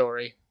wasn't a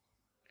story.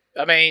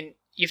 I mean,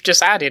 you've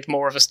just added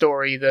more of a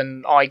story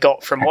than I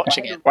got from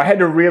watching it. I had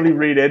to really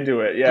read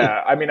into it.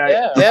 Yeah, I mean,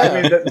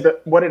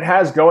 what it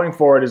has going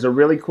for it is a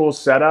really cool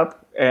setup.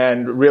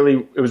 And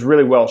really, it was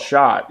really well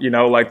shot.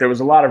 Like there was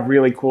a lot of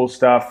really cool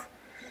stuff.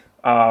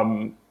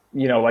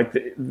 Like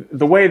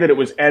the way that it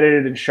was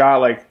edited and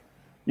shot. Like,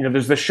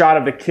 there's the shot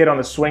of the kid on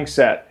the swing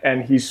set,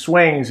 and he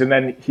swings, and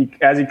then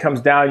as he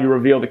comes down, you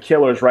reveal the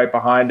killer's right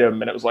behind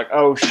him, and it was like,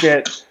 oh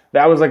shit,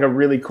 that was like a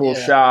really cool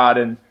shot.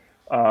 And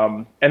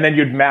then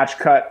you'd match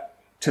cut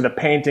to the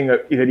painting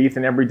that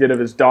Ethan Embry did of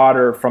his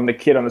daughter from the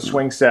kid on the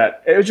swing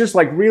set. It was just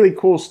like really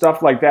cool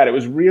stuff like that. It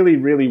was really,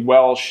 really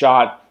well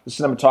shot. The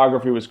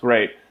cinematography was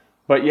great.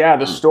 But yeah,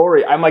 the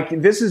story, I'm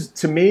like, this is,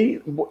 to me,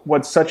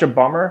 what's such a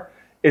bummer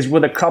is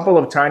with a couple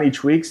of tiny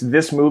tweaks,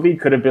 this movie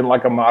could have been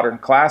like a modern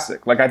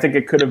classic. Like, I think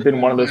it could have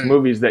been one of those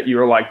movies that you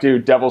were like,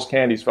 dude, Devil's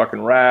Candy's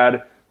fucking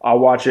rad. I'll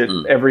watch it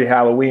every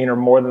Halloween or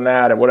more than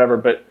that or whatever.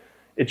 But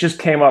it just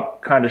came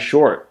up kind of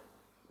short.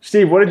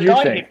 Steve, what did you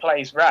think? The guy who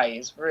plays Ray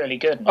is really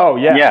good. Oh,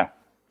 yeah. Yeah.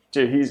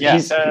 Dude, he's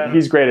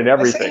great at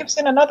everything. He was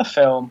in another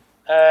film.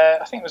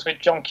 I think it was with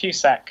John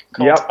Cusack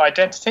called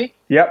Identity.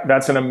 Yep,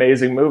 that's an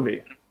amazing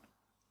movie.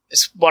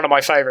 It's one of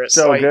my favourites.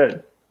 So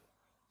good.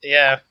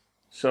 Yeah.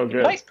 So good.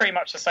 He plays pretty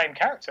much the same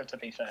character, to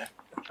be fair.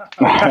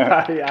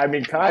 Yeah, I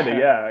mean, kind of,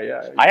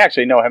 yeah. I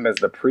actually know him as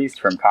the priest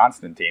from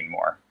Constantine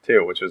more,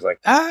 too, which was like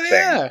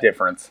same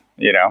difference,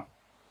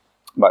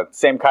 But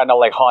same kind of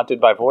like haunted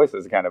by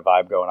voices kind of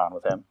vibe going on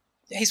with him.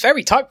 He's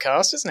very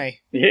typecast, isn't he?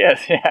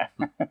 Yes, yeah.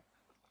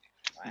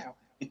 Wow.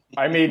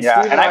 I mean, yeah,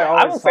 Steve and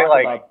I will say,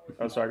 like, about...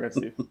 Oh, sorry, go ahead,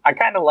 Steve. I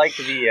kind of liked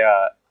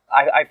the.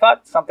 I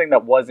thought something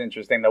that was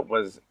interesting that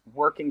was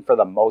working for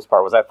the most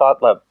part was I thought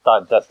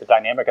that the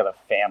dynamic of the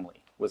family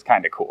was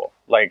kind of cool.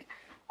 Like,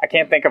 I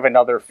can't think of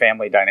another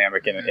family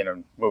dynamic in a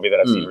movie that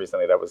I've seen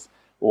recently that was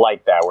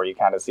like that, where you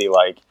kind of see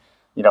like,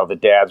 the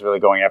dad's really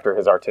going after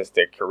his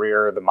artistic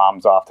career, the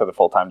mom's off to the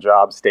full-time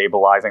job,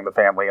 stabilizing the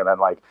family, and then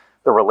like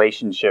the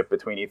relationship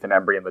between Ethan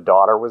Embry and the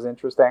daughter was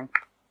interesting.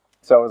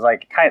 So it was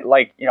like kind of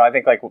like, I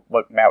think like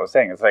what Matt was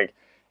saying, it's like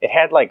it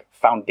had like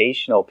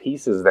foundational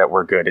pieces that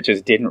were good. It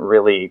just didn't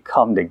really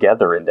come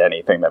together into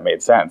anything that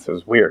made sense. It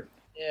was weird.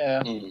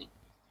 Yeah.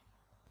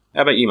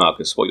 How about you,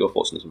 Marcus? What are your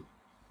thoughts on this one?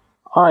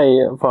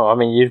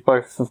 You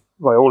both,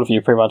 all of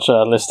you pretty much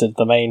listed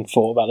the main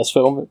thought about this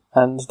film,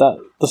 and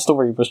that the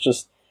story was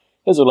just,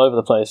 it was all over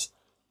the place.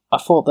 I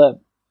thought that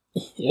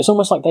it was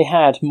almost like they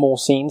had more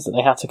scenes that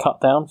they had to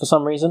cut down for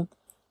some reason.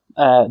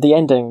 The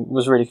ending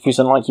was really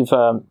confusing, like you've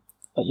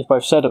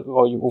both said, or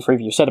all three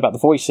of you said about the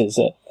voices,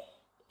 that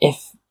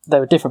if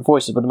there were different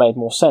voices, it would have made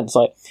more sense.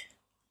 Like,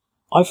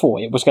 I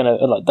thought it was going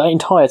to, like, the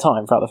entire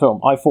time throughout the film,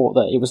 I thought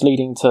that it was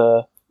leading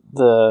to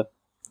the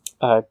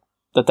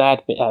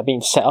dad being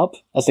set up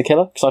as the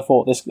killer, because I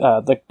thought this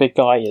the big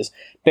guy is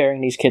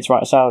burying these kids right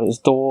outside his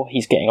door,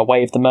 he's getting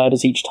away with the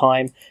murders each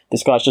time,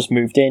 this guy's just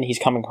moved in, he's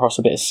coming across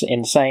a bit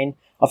insane.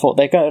 I thought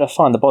they're going to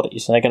find the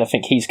bodies, and they're going to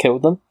think he's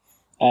killed them.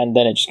 And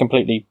then it just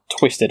completely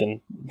twisted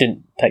and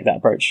didn't take that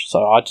approach.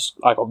 So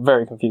I got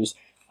very confused.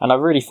 And I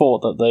really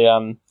thought that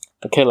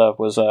the killer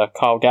was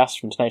Kyle Gass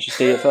from Tenacious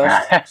D at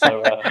first.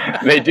 So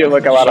they do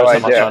look a lot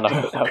alike. Yeah.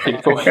 About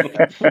people.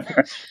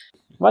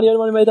 Am I the only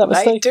one who made that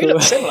mistake? They do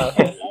look similar.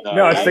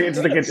 No, it's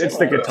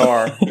the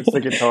guitar. It's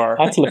the guitar.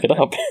 I had to look it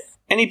up.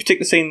 Any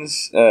particular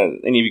scenes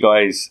any of you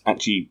guys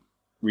actually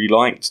really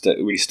liked that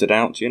really stood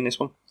out to you in this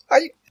one?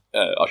 I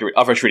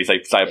should really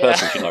say a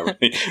person, shouldn't I?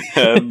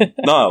 Really?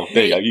 Niall,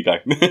 there you go.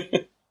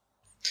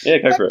 Yeah,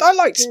 go for it. I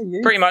liked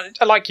pretty much,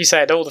 like you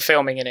said, all the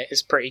filming in it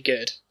is pretty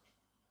good.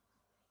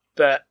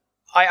 But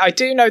I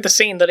do know the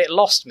scene that it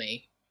lost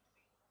me.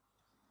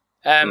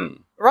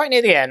 Right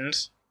near the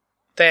end,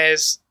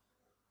 there's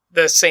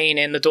the scene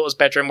in the daughter's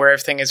bedroom where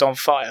everything is on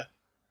fire.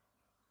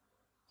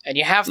 And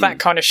you have that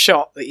kind of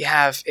shot that you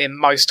have in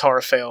most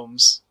horror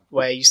films,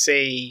 where you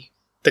see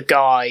the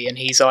guy and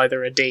he's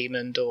either a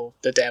demon or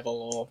the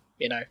devil, or,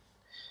 you know.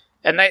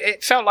 And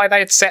it felt like they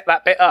had set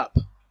that bit up,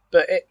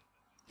 but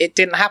it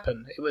didn't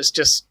happen. It was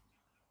just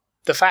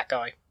the fat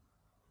guy.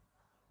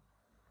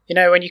 You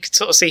know, when you could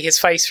sort of see his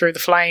face through the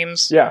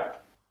flames. Yeah.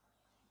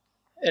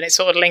 And it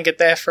sort of lingered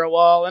there for a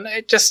while, and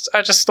I just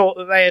thought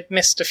that they had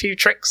missed a few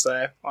tricks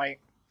there. Like,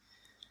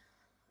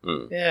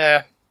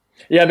 yeah.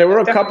 Yeah, there were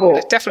a couple.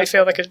 I definitely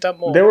feel they could have done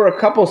more. There were a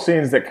couple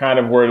scenes that kind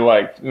of were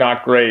like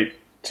not great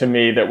to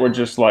me, that were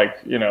just like,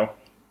 you know,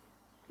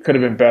 could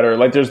have been better.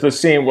 Like there's the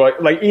scene where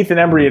like Ethan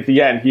Embry at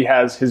the end, he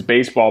has his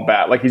baseball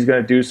bat, like he's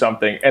going to do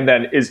something, and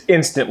then is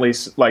instantly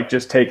like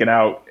just taken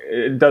out.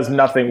 It does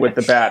nothing with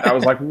the bat. I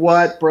was like,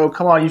 what, bro?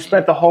 Come on. You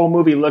spent the whole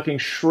movie looking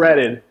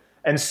shredded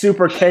and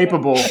super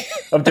capable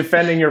of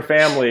defending your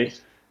family.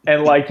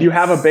 And like you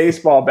have a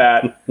baseball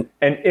bat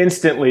and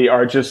instantly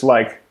are just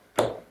like,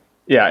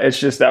 yeah, it's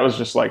just, that was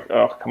just like,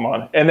 oh, come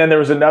on. And then there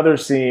was another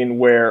scene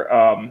where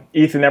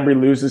Ethan Embry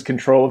loses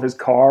control of his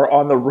car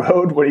on the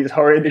road when he's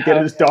hurrying to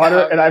get his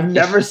daughter. And I've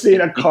never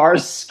seen a car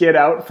skid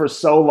out for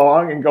so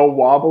long and go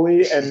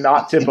wobbly and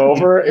not tip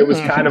over. It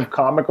was kind of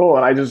comical,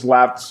 and I just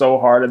laughed so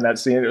hard in that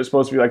scene. It was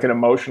supposed to be like an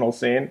emotional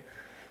scene.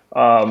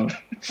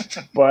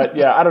 But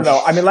yeah, I don't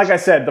know. I mean, like I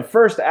said, the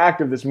first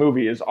act of this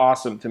movie is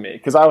awesome to me,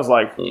 because I was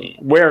like,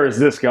 where is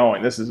this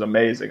going? This is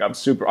amazing.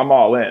 I'm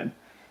all in.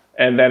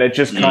 And then it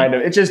just kind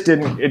of, it just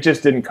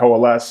didn't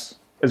coalesce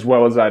as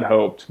well as I'd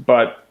hoped.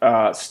 But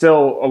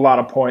still a lot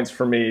of points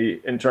for me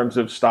in terms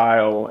of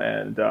style.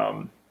 And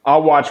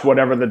I'll watch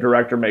whatever the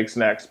director makes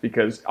next,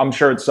 because I'm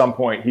sure at some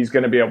point he's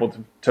going to be able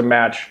to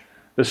match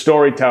the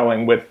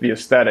storytelling with the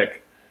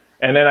aesthetic.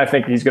 And then I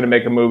think he's going to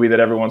make a movie that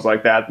everyone's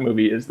like, that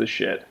movie is the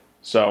shit.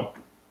 So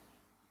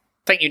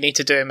I think you need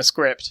to do him a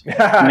script.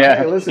 Yeah.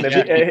 Hey, listen,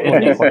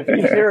 if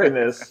he's hearing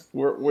this,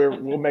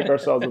 we'll make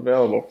ourselves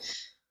available.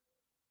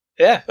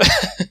 Yeah.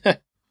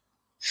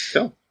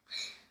 Cool.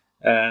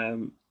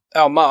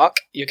 Oh, Mark,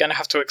 you're going to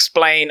have to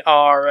explain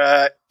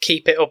our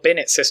keep it or bin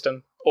it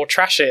system, or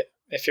trash it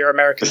if you're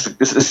American.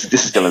 This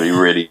is going to be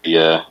really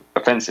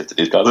offensive to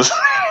these guys.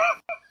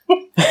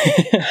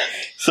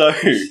 So,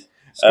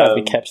 it's got to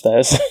be kept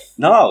theirs.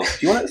 No,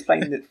 do you want to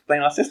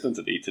explain our system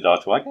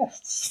to our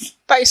guests?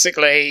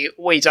 Basically,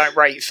 we don't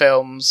rate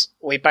films.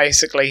 We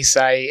basically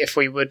say if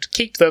we would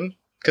keep them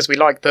because we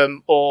like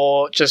them,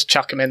 or just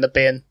chuck them in the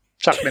bin.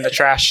 Chuck them in the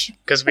trash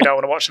because we don't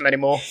want to watch them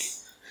anymore.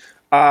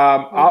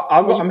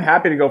 I'm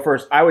happy to go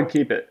first. I would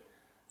keep it.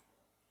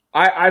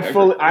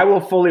 I will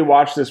fully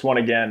watch this one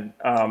again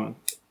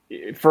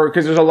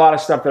because there's a lot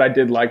of stuff that I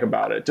did like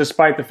about it,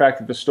 despite the fact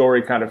that the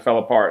story kind of fell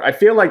apart. I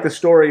feel like the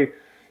story,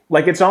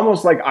 like it's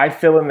almost like I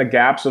fill in the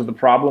gaps of the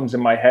problems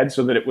in my head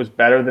so that it was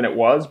better than it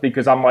was,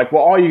 because I'm like,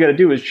 well, all you got to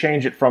do is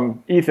change it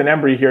from Ethan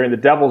Embry hearing the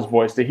devil's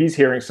voice to he's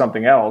hearing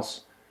something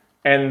else.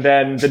 And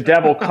then the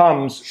devil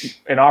comes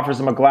and offers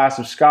him a glass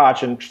of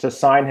scotch and to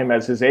sign him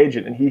as his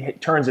agent, and he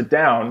turns it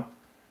down.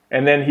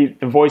 And then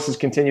the voices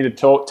continue to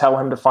tell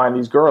him to find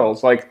these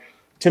girls. Like,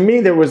 to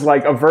me, there was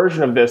like a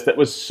version of this that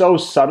was so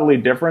subtly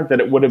different that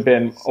it would have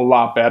been a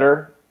lot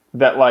better.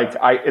 That like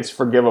it's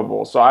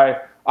forgivable. So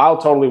I'll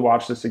totally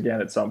watch this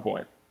again at some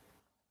point.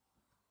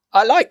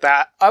 I like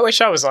that. I wish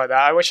I was like that.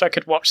 I wish I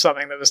could watch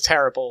something that was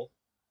terrible.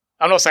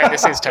 I'm not saying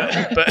this is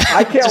terrible, but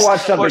I can't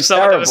watch something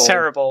that was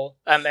terrible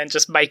and then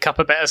just make up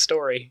a better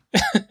story.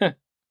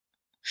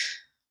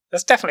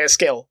 That's definitely a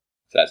skill.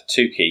 So that's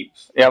 2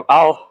 keeps. Yeah,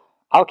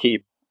 I'll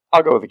keep.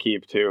 I'll go with the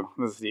keep too.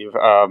 This is Steve.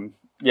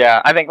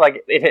 Yeah, I think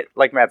like it hit,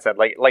 like Matt said,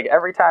 like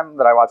every time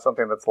that I watch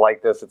something that's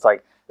like this, it's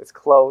like it's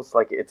close,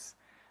 like it's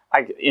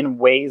in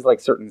ways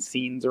like certain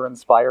scenes are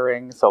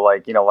inspiring. So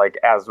like, you know, like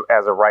as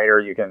a writer,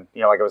 you can,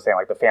 you know, like I was saying,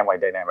 like the family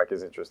dynamic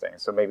is interesting.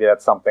 So maybe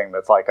that's something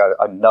that's like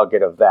a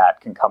nugget of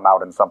that can come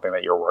out in something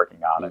that you're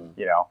working on, and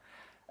you know,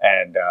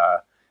 and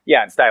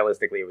yeah, and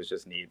stylistically it was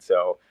just neat.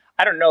 So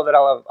I don't know that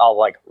I'll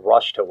like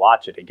rush to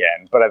watch it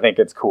again, but I think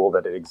it's cool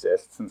that it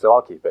exists, and so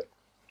I'll keep it.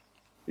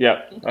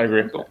 Yeah, I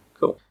agree.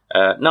 Cool.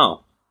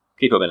 No,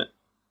 keep up in it.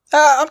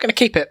 I'm going to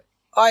keep it.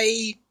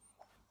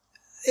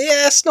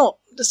 It's not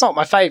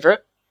my favourite,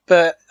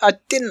 but I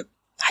didn't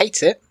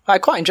hate it. I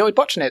quite enjoyed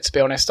watching it, to be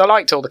honest. I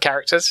liked all the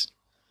characters.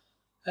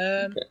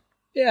 Okay.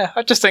 Yeah,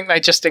 I just think they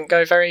just didn't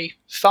go very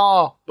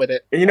far with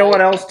it. And you know what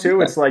else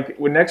too? It's like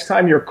when next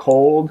time you're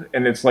cold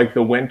and it's like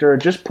the winter,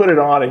 just put it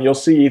on and you'll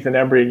see Ethan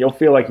Embry and you'll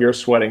feel like you're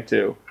sweating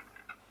too.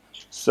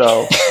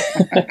 So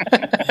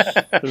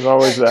there's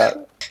always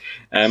that.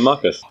 And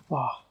Marcus.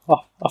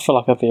 I feel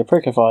like I'd be a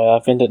prick if I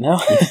binned it now.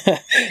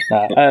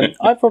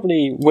 I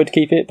probably would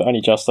keep it, but only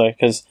just though,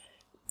 because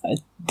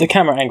the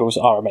camera angles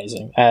are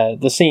amazing.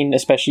 The scene,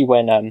 especially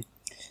when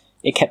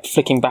it kept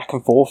flicking back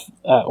and forth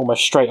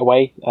almost straight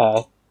away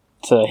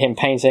to him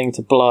painting,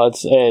 to blood,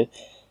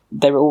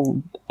 they were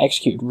all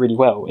executed really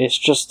well. It's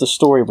just the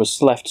story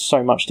was left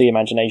so much to the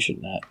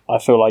imagination that I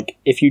feel like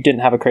if you didn't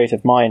have a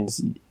creative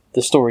mind,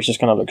 the story's just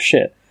going to look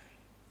shit.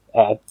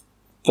 But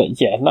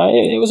yeah, no,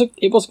 it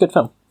was a good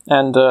film.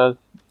 And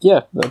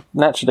yeah,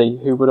 naturally,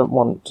 who wouldn't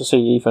want to see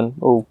Ethan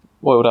all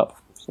oiled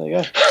up? So there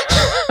you go.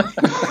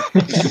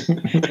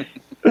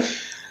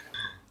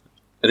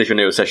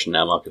 Additional new session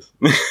now, Marcus.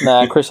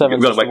 Nah, Chris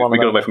Evans. we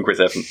got away from Chris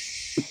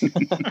Evans.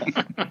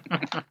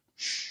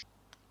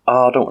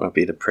 Oh, I don't want to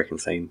be the prick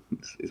and say,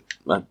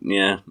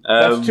 yeah.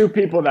 That's two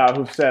people now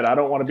who've said, I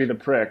don't want to be the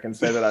prick and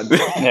say that I do.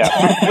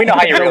 Yeah, we know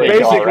how you really feel.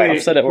 Basically, Right?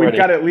 I've said it already. We've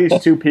got at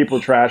least two people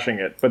trashing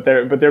it, but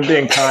they're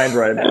being kind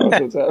right now.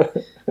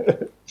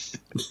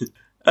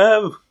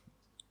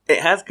 It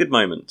has good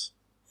moments.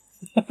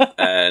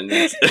 And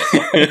This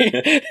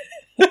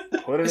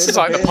is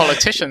like the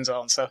politician's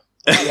answer.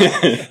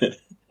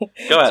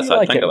 Go outside,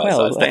 like don't it? go outside.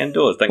 Well, Stay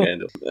indoors, don't go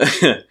indoors.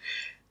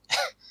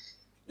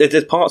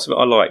 There's parts of it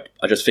I like.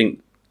 I just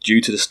think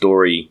due to the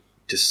story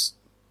just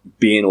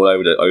being all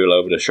over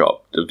the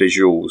shop, the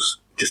visuals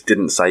just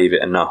didn't save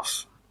it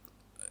enough.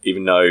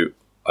 Even though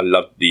I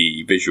loved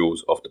the visuals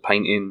of the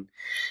painting,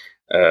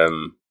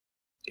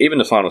 even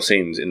the final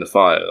scenes in the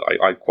fire,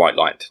 I quite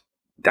liked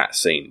that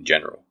scene in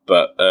general.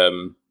 But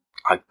I'm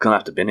gonna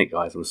have to bin it,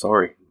 guys. I'm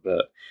sorry,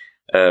 but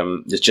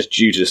it's just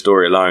due to the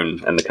story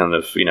alone and the kind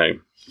of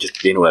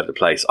just being all over the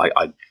place.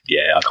 I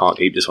can't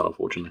keep this one,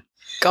 unfortunately.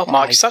 God,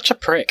 Mark, you're such a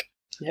prick.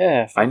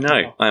 Yeah, I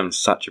know. I am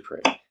such a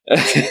prick.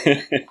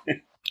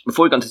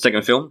 Before we go into the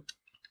second film,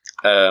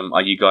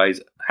 are you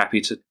guys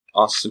happy to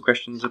ask some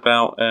questions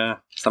about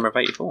Summer of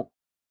 '84?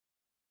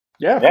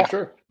 Yeah, for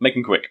sure. Make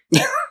them quick.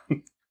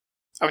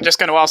 I'm just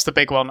going to ask the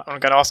big one. I'm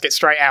going to ask it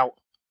straight out.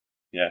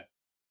 Yeah.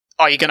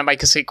 Are you going to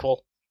make a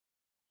sequel?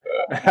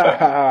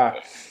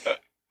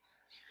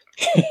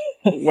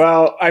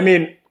 Well, I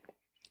mean,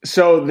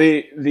 so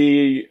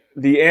the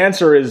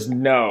answer is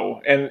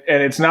no, and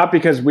it's not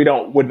because we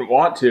wouldn't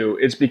want to.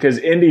 It's because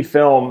indie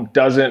film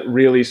doesn't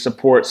really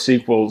support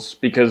sequels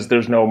because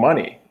there's no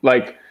money.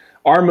 Like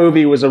our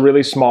movie was a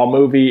really small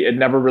movie; it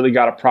never really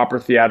got a proper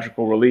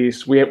theatrical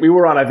release. We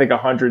were on I think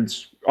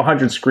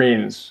 100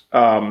 screens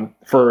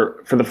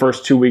for the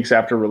first 2 weeks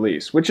after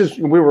release, which is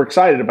we were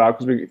excited about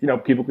because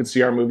people could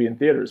see our movie in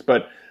theaters,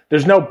 but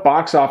there's no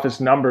box office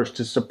numbers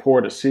to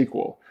support a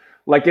sequel.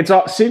 Like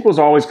sequels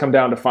always come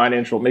down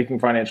to making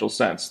financial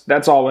sense.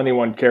 That's all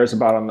anyone cares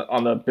about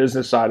on the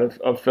business side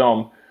of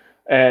film.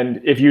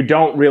 And if you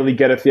don't really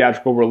get a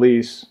theatrical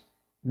release,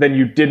 then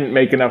you didn't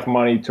make enough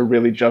money to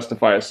really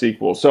justify a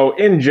sequel. So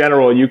in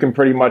general, you can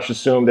pretty much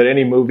assume that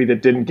any movie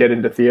that didn't get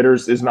into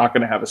theaters is not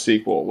going to have a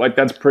sequel. Like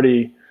that's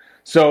pretty.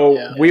 So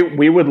yeah.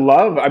 We would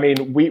love. I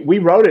mean, we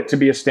wrote it to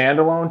be a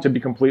standalone. To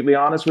be completely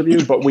honest with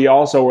you, but we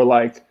also were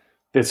like.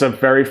 It's a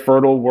very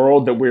fertile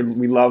world that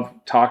we love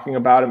talking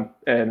about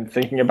and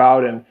thinking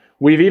about. And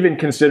we've even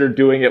considered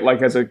doing it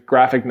like as a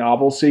graphic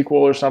novel sequel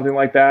or something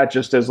like that,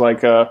 just as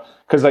like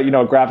because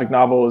a graphic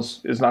novel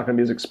is not going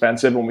to be as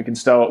expensive and we can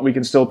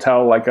still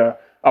tell like a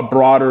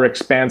broader,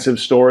 expansive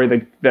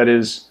story that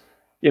is,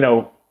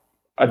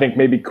 I think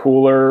maybe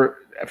cooler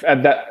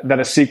that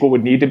a sequel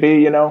would need to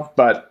be,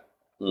 but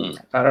I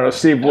don't know,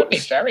 Steve. That'd be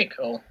very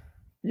cool.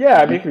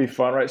 Yeah, I mean, it could be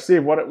fun, right?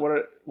 Steve, what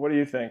do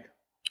you think?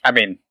 I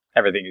mean,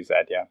 everything you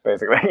said, yeah.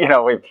 Basically,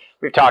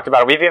 we've talked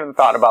about it. We've even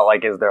thought about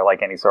like, is there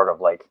like any sort of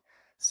like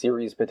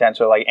series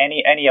potential, like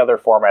any other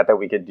format that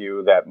we could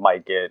do that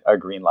might get a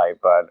green light.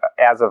 But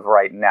as of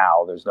right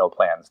now, there's no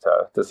plans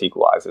to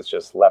sequelize. It's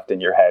just left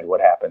in your head what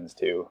happens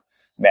to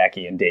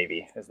Mackie and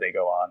Davey as they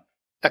go on.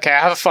 Okay, I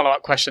have a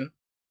follow-up question.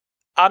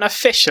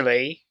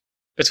 Unofficially,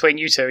 between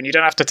you two, and you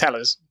don't have to tell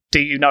us, do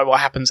you know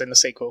what happens in the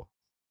sequel?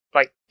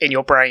 Like, in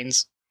your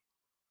brains?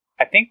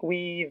 I think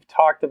we've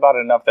talked about it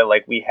enough that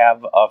like we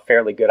have a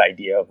fairly good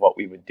idea of what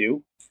we would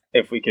do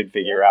if we could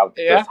figure out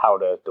just how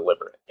to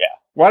deliver it. Yeah.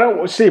 Why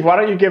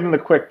don't you give them the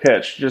quick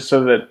pitch just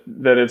so that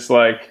it's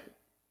like,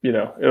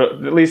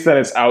 at least then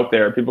it's out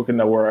there. People can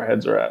know where our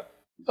heads are at.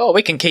 Oh,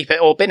 we can keep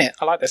it or bin it.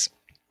 I like this.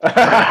 Well,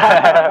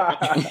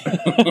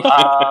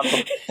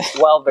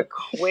 the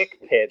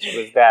quick pitch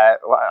was that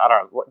I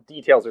don't know what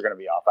details are going to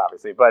be off,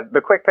 obviously, but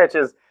the quick pitch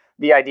is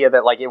the idea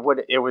that like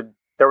there would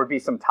be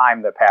some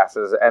time that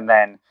passes, and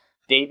then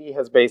Davey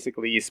has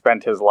basically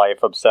spent his life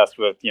obsessed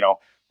with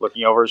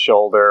looking over his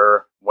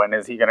shoulder. When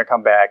is he going to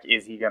come back?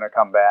 Is he going to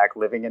come back?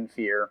 Living in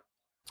fear,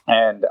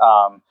 and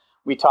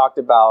we talked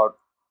about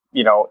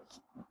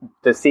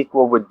the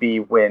sequel would be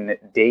when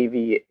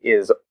Davey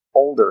is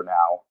older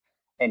now.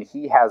 and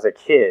he has a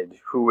kid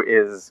who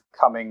is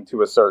coming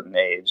to a certain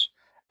age.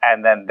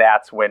 And then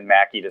that's when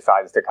Mackie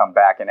decides to come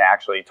back and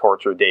actually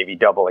torture Davy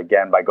double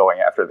again by going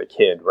after the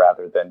kid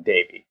rather than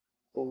Davy.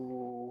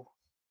 Ooh,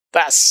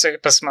 that's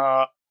super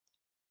smart.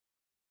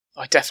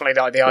 I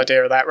definitely like the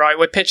idea of that. Right,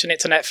 we're pitching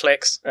it to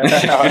Netflix.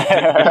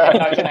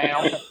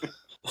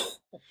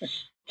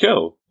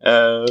 Cool.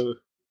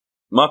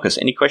 Marcus,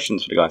 any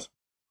questions for the guys?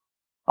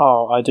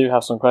 Oh, I do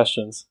have some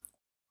questions.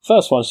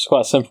 First one's just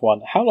quite a simple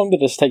one. How long did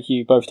this take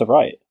you both to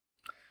write?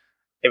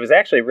 It was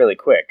actually really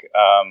quick.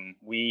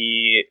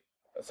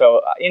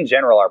 So in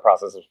general, our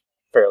process was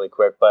fairly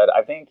quick, but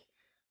I think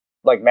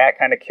like Matt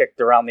kind of kicked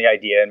around the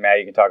idea, and Matt,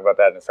 you can talk about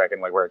that in a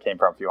second, like where it came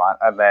from if you want.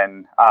 And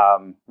then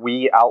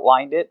we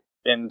outlined it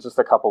in just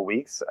a couple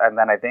weeks, and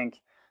then I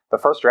think the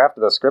first draft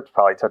of the script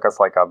probably took us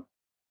like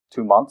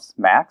 2 months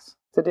max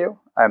to do,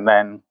 and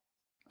then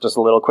just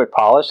a little quick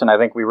polish, and I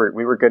think we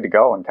were good to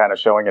go and kind of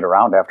showing it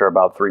around after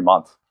about 3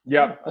 months.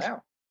 Yep.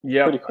 Wow.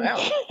 Yep. Pretty cool.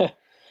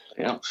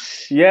 Yeah.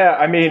 Yeah,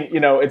 I mean,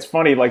 it's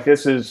funny, like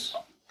this is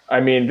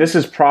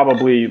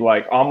probably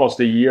like almost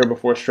a year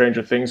before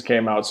Stranger Things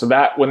came out. So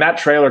that when that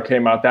trailer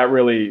came out, that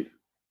really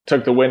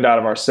took the wind out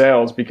of our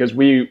sails because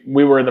we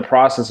were in the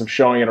process of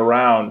showing it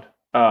around.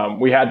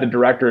 We had the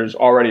directors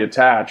already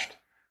attached,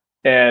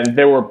 and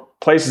there were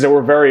places that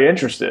were very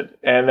interested.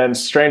 And then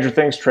Stranger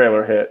Things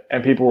trailer hit,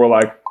 and people were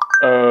like,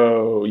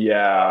 "Oh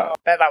yeah." I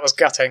bet that was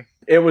gutting.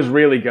 It was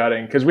really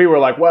gutting because we were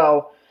like,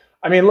 "Well,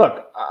 I mean,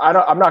 look,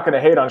 I'm not going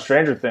to hate on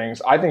Stranger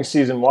Things. I think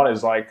season 1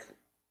 is like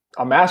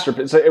a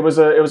masterpiece. It was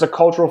a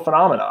cultural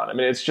phenomenon. I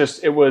mean,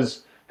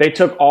 they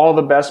took all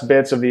the best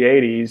bits of the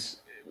 80s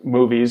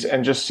movies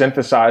and just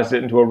synthesized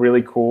it into a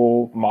really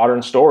cool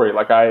modern story.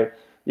 Like I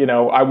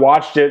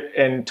watched it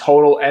in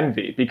total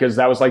envy because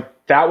that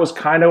was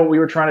kind of what we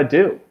were trying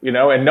to do,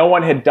 and no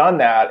one had done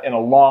that in a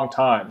long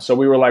time. So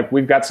we were like,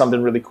 we've got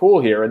something really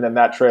cool here. And then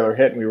that trailer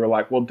hit and we were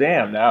like, well,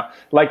 damn, now,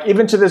 like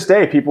even to this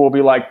day, people will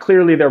be like,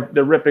 clearly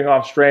they're ripping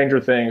off Stranger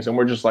Things. And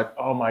we're just like,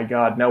 oh my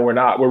God, no, we're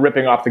not. We're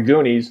ripping off The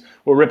Goonies.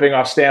 We're ripping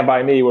off Stand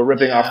By Me. We're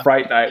ripping off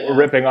Fright Night. We're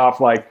ripping off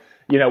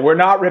we're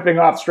not ripping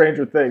off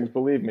Stranger Things,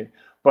 believe me.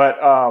 But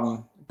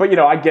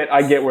I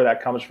get where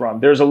that comes from.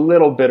 There's a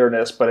little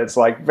bitterness, but it's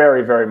like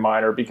very, very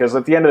minor because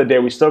at the end of the day,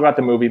 we still got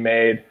the movie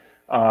made.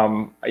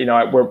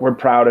 We're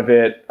proud of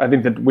it. I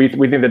think that we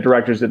think the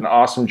directors did an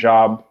awesome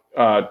job,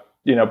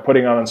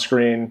 putting on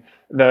screen.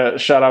 The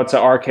shout out to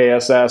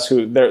RKSS,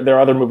 who their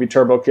other movie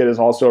Turbo Kid is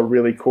also a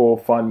really cool,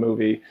 fun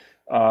movie.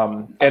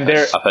 I've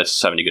heard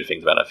so many good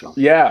things about that film.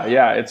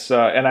 Yeah, it's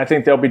and I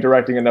think they'll be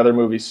directing another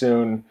movie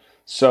soon.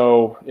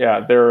 So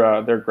yeah,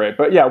 they're great.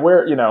 But yeah,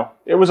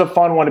 it was a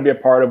fun one to be a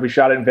part of. We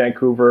shot it in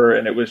Vancouver,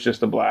 and it was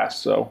just a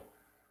blast. So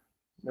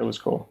it was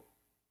cool.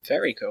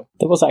 Very cool.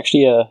 There was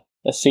actually a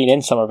scene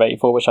in Summer of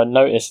 '84 which I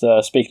noticed.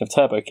 Speaking of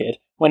Turbo Kid,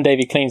 when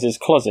Davey cleans his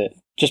closet,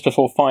 just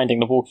before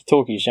finding the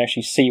walkie-talkies, you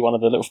actually see one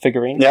of the little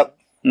figurines. Yep.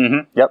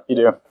 Mm-hmm. Yep, you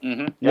do.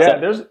 Mm-hmm. Yeah,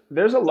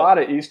 there's a lot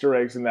of Easter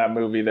eggs in that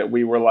movie that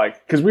we were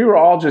like, because we were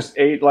all just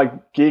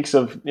geeks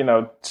of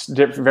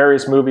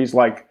various movies.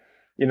 Like,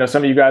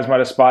 some of you guys might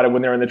have spotted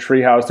when they're in the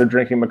treehouse, they're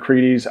drinking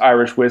McCready's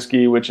Irish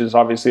whiskey, which is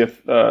obviously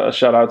a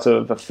shout out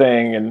to The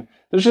Thing, and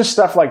there's just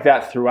stuff like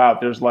that throughout.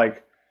 There's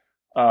like,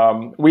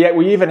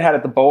 we even had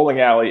at the bowling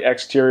alley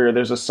exterior,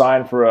 there's a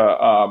sign for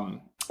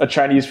a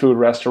Chinese food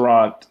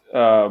restaurant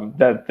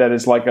that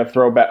is like a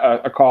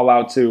throwback, a call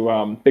out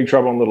to Big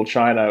Trouble in Little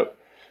China,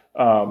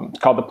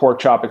 called the Pork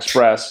Chop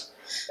Express.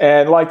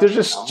 And like, there's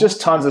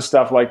just tons of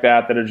stuff like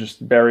that are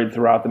just buried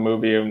throughout the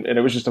movie. And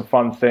it was just a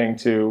fun thing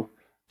to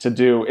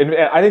do. And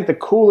I think the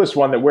coolest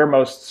one that we're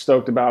most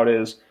stoked about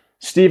is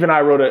Steve and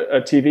I wrote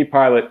a TV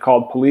pilot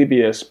called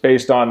Polybius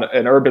based on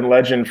an urban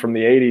legend from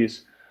the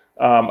 80s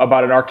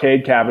about an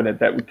arcade cabinet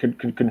that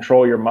could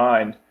control your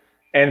mind.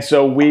 And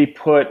so we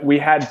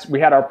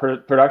had our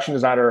production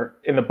designer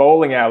in the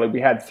bowling alley.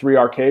 We had 3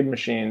 arcade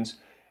machines,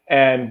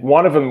 and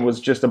one of them was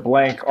just a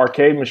blank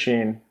arcade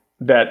machine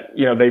that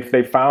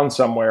they found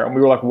somewhere. And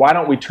we were like, why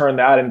don't we turn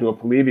that into a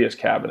Polybius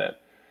cabinet?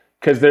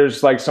 Because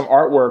there's like some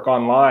artwork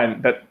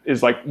online that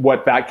is like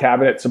what that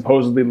cabinet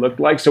supposedly looked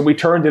like. So we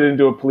turned it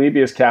into a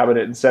Polybius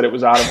cabinet and said it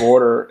was out of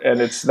order, and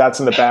that's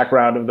in the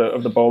background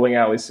of the bowling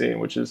alley scene,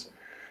 which is.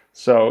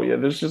 So yeah,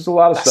 there's just a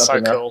lot of stuff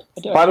in there. Cool.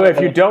 By the way, if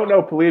you don't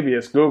know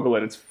Polybius, Google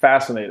it. It's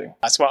fascinating.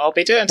 That's what I'll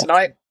be doing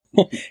tonight.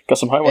 Got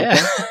some homework.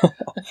 Yeah.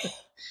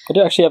 I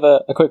do actually have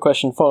a quick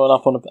question following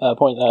up on a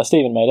point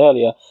Stephen made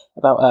earlier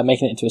about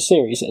making it into a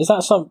series. Is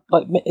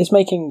that is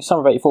making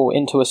Summer of '84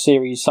 into a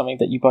series something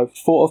that you both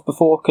thought of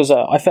before? Because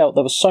I felt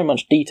there was so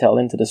much detail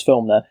into this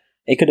film there.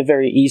 It could have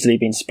very easily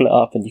been split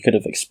up, and you could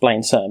have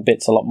explained certain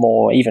bits a lot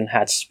more. Even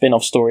had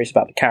spin-off stories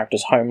about the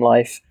characters' home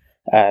life.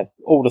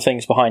 All the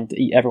things behind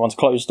everyone's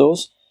closed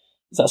doors.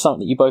 Is that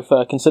something that you both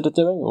considered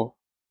doing? Or?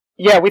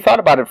 Yeah, we thought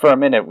about it for a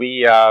minute.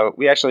 We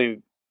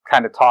actually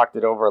kind of talked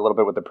it over a little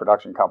bit with the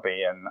production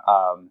company, and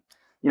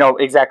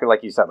exactly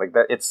like you said, like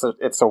that.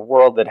 It's a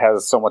world that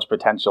has so much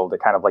potential to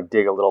kind of like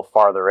dig a little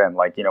farther in.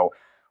 Like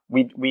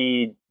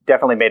we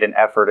definitely made an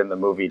effort in the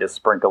movie to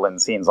sprinkle in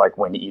scenes like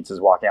when Eats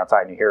is walking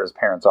outside and you hear his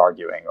parents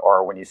arguing,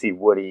 or when you see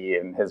Woody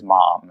and his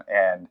mom.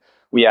 And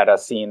we had a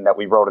scene that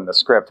we wrote in the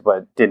script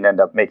but didn't end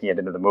up making it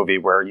into the movie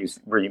where you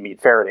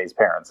meet Faraday's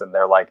parents, and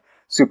they're like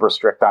super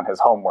strict on his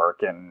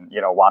homework and,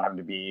 want him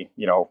to be,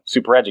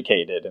 super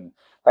educated and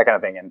that kind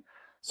of thing. And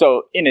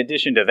so in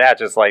addition to that,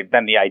 just like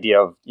then the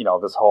idea of,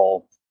 this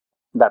whole,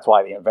 that's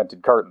why they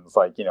invented curtains,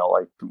 like,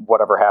 like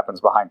whatever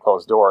happens behind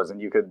closed doors, and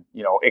you could,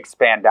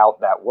 expand out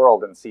that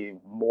world and see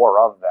more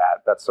of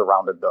that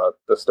surrounded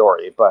the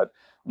story. But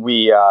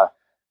we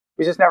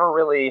just never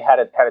really had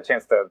a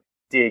chance to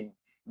dig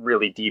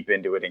really deep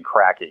into it and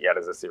crack it yet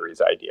as a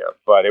series idea.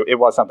 But it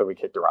was something we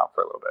kicked around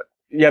for a little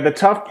bit. Yeah, the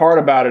tough part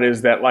about it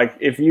is that, like,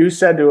 if you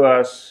said to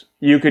us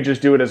you could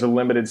just do it as a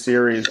limited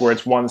series where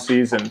it's one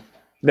season,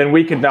 then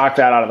we could knock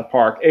that out of the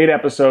park. 8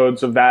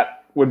 episodes of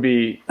that would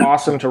be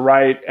awesome to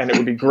write, and it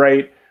would be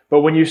great.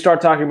 But when you start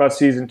talking about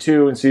season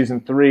 2 and season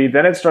 3,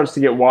 then it starts to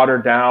get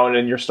watered down,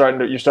 and you start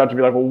to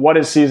be like, well, what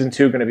is season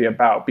 2 going to be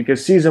about?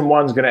 Because season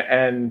 1 is going to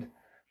end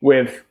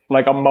with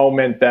like a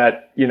moment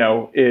that,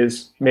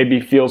 is maybe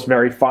feels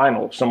very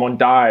final. Someone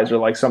dies or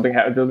like something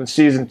happens. In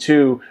season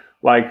 2,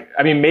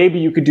 maybe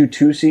you could do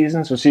 2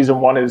 seasons. So season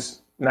 1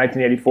 is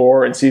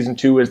 1984 and season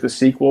 2 is the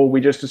sequel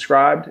we just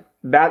described.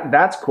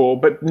 That's cool,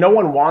 but no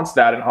one wants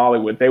that in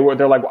Hollywood.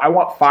 They're like, I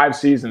want 5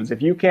 seasons.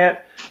 If you can't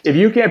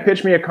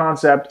pitch me a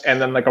concept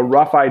and then like a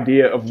rough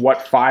idea of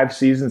what 5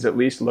 seasons at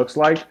least looks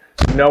like,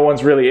 no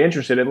one's really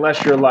interested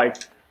unless you're like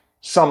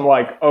some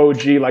like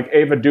OG like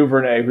Ava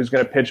DuVernay who's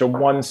going to pitch a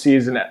 1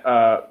 season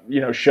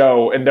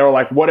show, and they're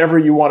like, whatever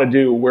you want to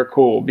do, we're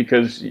cool,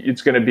 because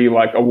it's going to be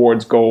like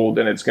awards gold,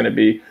 and it's going to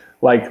be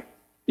like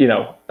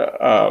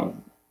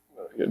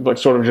like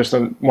sort of just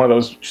one of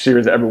those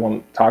series that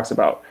everyone talks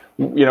about.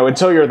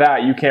 Until you're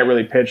that, you can't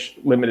really pitch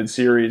limited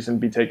series and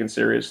be taken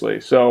seriously.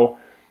 So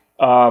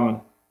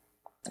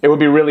it would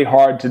be really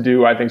hard to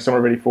do, I think, Summer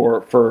Ready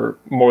for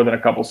more than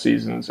a couple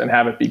seasons and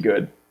have it be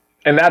good.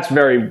 And that's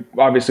very,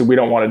 obviously, we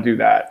don't want to do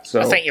that. So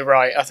I think you're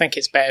right. I think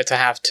it's better to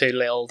have too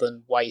little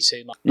than way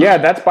too much. Yeah,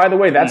 that's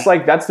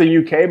the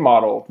UK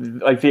model.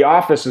 Like, The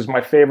Office is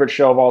my favorite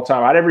show of all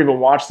time. I never even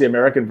watched the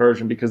American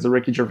version because the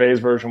Ricky Gervais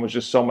version was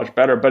just so much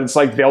better. But it's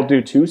like they'll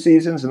do 2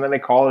 seasons and then they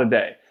call it a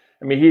day.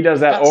 I mean, he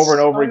does that over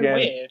and over again.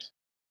 Weird.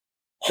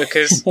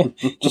 Because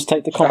just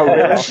take the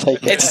compliment. I'll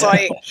take it. It's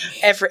like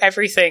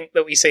everything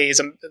that we see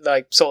is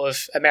like sort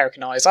of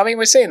Americanized. I mean,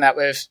 we're seeing that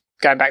with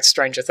going back to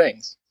Stranger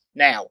Things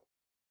now,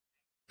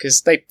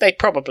 because they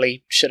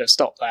probably should have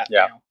stopped that.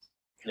 Yeah. Now.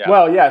 Yeah.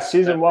 Well, yeah,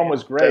 season 1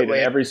 was great, and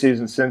every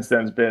season since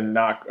then has been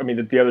not. I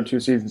mean, the other 2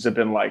 seasons have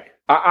been like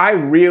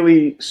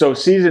so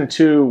season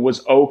 2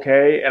 was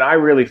okay, and I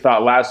really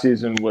thought last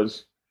season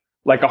was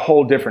like a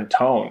whole different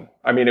tone.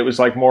 I mean, it was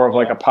like more of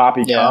like a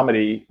poppy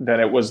comedy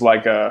than it was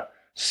like a.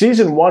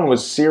 Season 1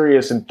 was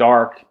serious and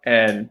dark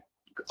and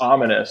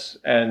ominous,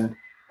 and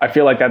I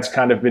feel like that's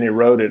kind of been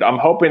eroded. I'm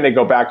hoping they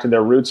go back to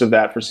their roots of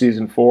that for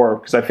season 4,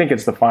 because I think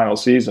it's the final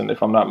season,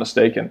 if I'm not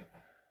mistaken.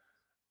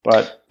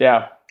 But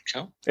yeah,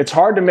 it's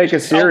hard to make a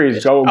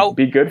series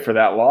be good for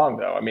that long,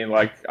 though. I mean,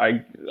 like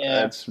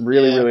it's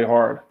really really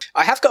hard.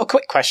 I have got a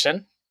quick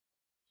question.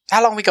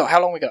 How long we got?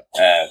 Not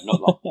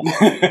long.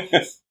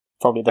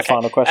 Probably the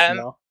final question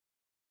now.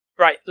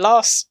 Right,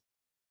 last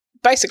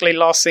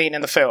scene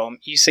in the film,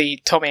 you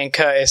see Tommy and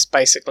Curtis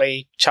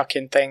basically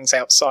chucking things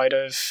outside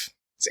of...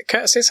 Is it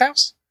Curtis's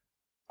house?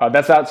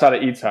 That's outside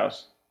of Eats'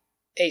 house.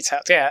 Eats'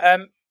 house, yeah.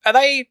 Are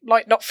they,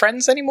 like, not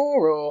friends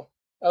anymore, or...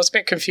 I was a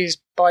bit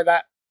confused by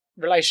that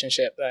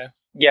relationship there.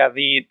 Yeah,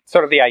 the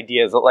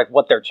idea is that, like,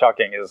 what they're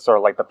chucking is sort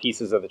of like the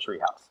pieces of the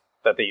treehouse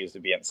that they used to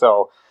be in.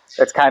 So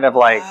it's kind of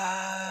like,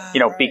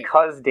 right.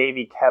 Because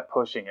Davey kept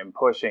pushing and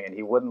pushing and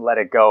he wouldn't let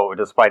it go,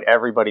 despite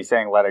everybody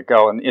saying let it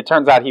go. And it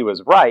turns out he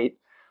was right.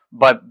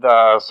 But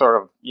the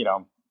sort of,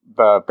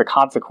 the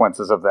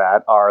consequences of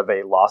that are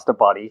they lost a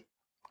buddy,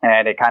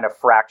 and it kind of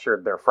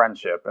fractured their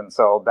friendship. And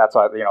so that's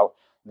why,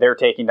 they're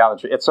taking down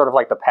the tree. It's sort of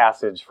like the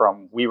passage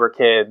from we were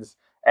kids,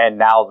 and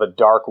now the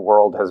dark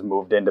world has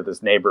moved into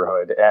this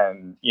neighborhood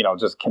and,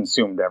 just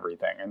consumed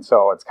everything. And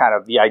so it's kind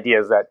of, the idea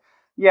is that,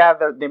 yeah,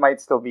 they might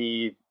still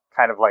be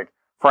kind of like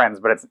friends,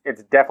 but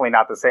it's definitely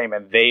not the same.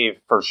 And they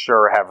for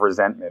sure have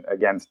resentment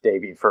against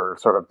Davey for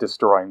sort of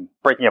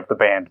breaking up the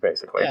band,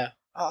 basically. Yeah.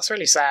 Oh, it's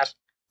really sad.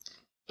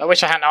 I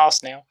wish I hadn't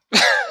asked now.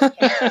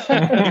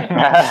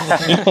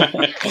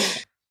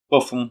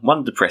 Well, from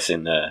one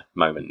depressing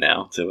moment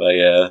now to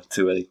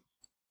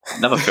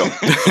another film.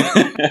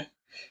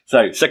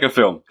 So, second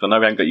film. I know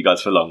we haven't got you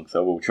guys for long,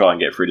 so we'll try and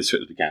get through this as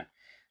quick as we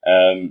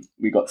can.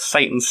 We got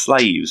Satan's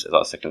Slaves as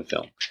our second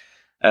film.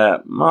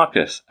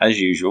 Marcus, as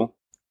usual,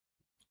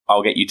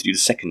 I'll get you to do the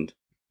second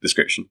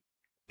description.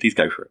 Please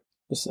go for it.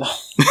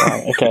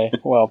 Right, okay,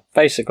 well,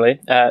 basically,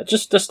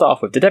 just to start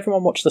off with, did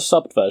everyone watch the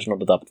subbed version or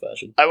the dubbed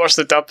version? I watched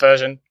the dubbed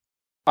version.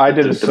 I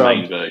did the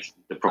main version,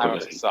 the proper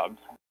version. Sub.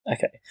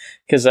 Okay,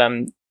 because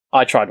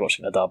I tried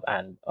watching the dub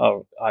and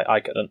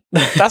I couldn't.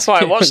 That's why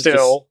I watched it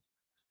all.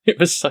 It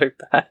was so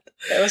bad.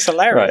 It was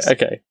hilarious.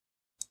 Right, okay.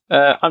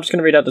 I'm just going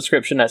to read out the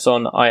description that's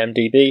on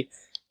IMDb.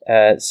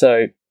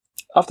 So,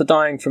 after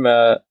dying from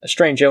a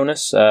strange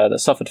illness that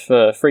suffered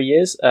for 3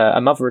 years,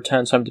 a mother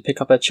returns home to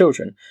pick up her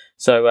children.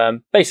 So,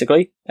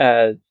 basically,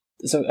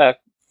 it's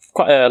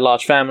quite a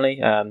large family.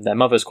 Their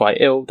mother's quite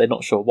ill. They're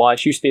not sure why.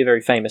 She used to be a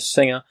very famous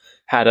singer,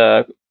 had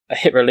a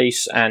hit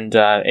release, and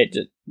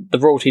the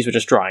royalties were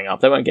just drying up.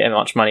 They weren't getting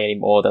much money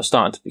anymore. They're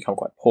starting to become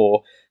quite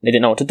poor. They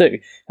didn't know what to do.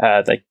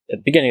 At the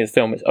beginning of the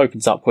film, it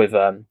opens up with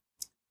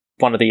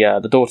one of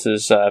the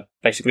daughters.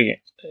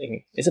 Basically,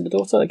 is it the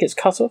daughter that gets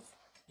cut off?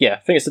 Yeah, I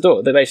think it's the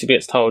daughter. They basically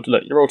gets told,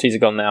 "Look, your royalties are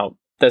gone now.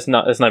 There's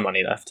no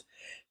money left."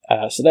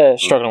 So they're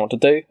struggling what to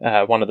do.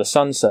 One of the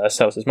sons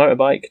sells his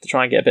motorbike to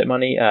try and get a bit of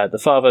money. The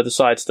father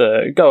decides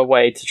to go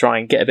away to try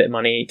and get a bit of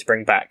money to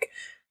bring back.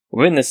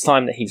 Within this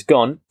time that he's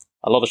gone,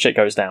 a lot of shit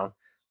goes down.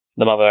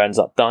 The mother ends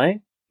up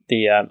dying.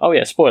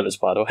 Spoilers,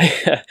 by the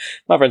way.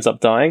 Mother ends up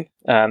dying.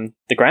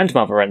 The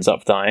grandmother ends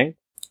up dying.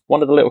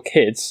 One of the little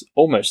kids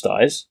almost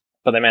dies,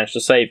 but they manage to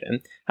save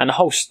him. And the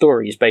whole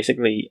story is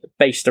basically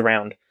based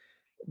around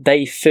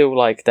they feel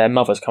like their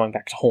mother's coming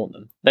back to haunt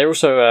them. They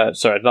also,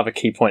 another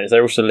key point is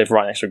they also live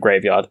right next to a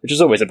graveyard, which is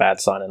always a bad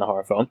sign in a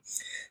horror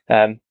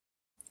film.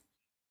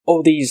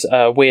 All these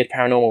weird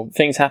paranormal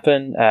things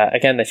happen.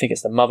 Again, they think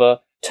it's the mother.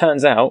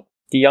 Turns out,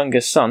 the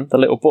youngest son, the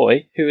little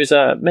boy, who is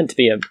meant to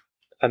be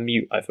a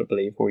mute, I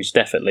believe, or he's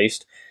deaf at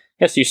least,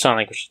 he has to use sign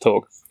language to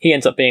talk. He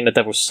ends up being the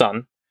devil's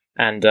son,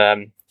 and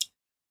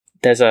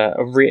there's a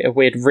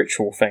weird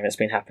ritual thing that's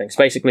been happening. So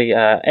basically,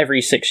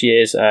 every 6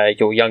 years,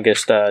 your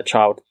youngest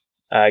child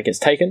gets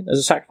taken as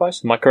a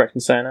sacrifice. Am I correct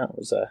in saying that?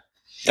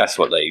 That's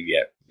what they,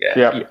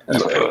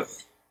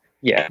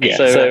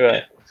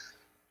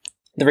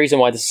 the reason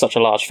why this is such a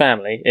large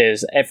family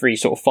is every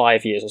sort of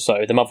 5 years or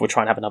so, the mother would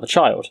try and have another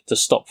child to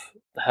stop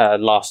her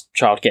last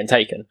child getting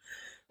taken.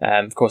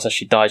 Of course, as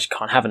she dies, she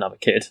can't have another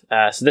kid.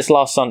 So this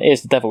last son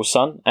is the devil's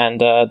son,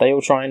 and they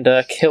all try and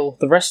kill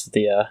the rest of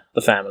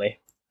the family.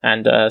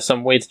 And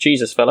some weird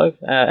Jesus fellow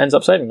ends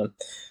up saving them.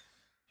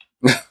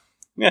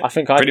 I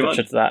think I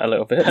butchered that a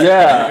little bit.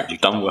 Yeah.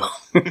 You've done well.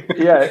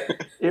 Yeah,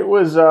 it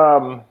was...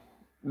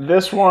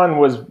 this one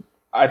was,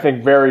 I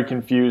think, very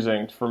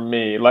confusing for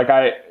me. Like,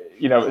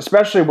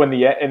 especially when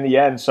in the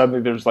end,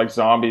 suddenly there's, like,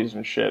 zombies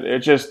and shit. It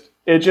just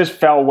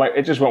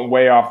went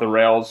way off the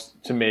rails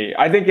to me.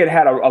 I think it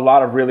had a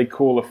lot of really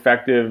cool,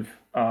 effective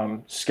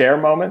scare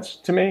moments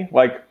to me.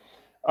 Like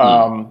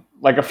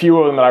a few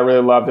of them that I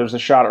really love. There's a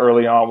shot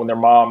early on when their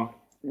mom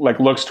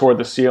looks toward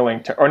the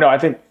ceiling, I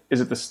think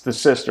the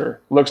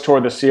sister looks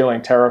toward the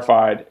ceiling,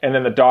 terrified, and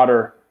then the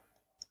daughter.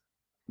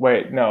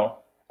 Wait, no.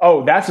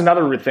 Oh, that's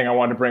another thing I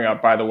wanted to bring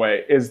up. By the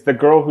way, is the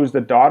girl who's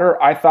the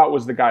daughter I thought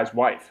was the guy's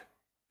wife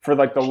for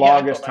the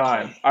longest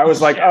time. I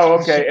was like, oh,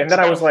 okay, and then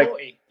I was like,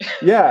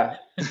 yeah.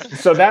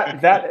 So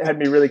that had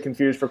me really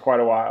confused for quite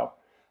a while.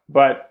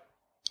 But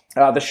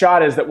the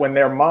shot is that when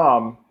their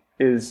mom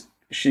is.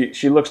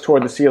 She looks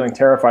toward the ceiling,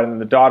 terrified, and then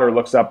the daughter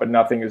looks up, and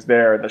nothing is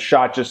there. The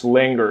shot just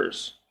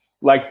lingers,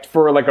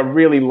 for a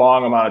really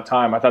long amount of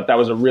time. I thought that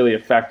was a really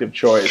effective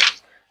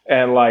choice,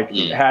 and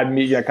had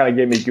me, kind of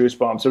gave me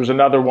goosebumps. There was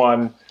another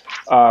one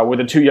where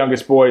the two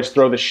youngest boys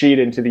throw the sheet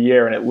into the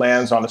air, and it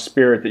lands on a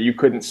spirit that you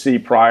couldn't see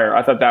prior.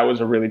 I thought that was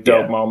a really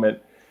dope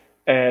moment,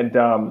 and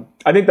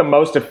I think the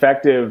most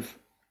effective,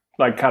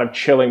 kind of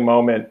chilling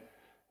moment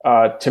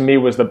to me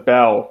was the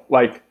bell,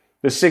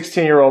 The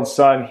 16-year-old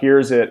son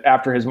hears it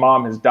after his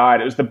mom has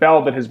died. It was the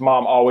bell that his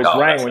mom always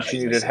rang when she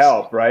needed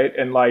help, right?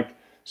 And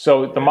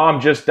so the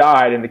mom just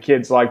died, and the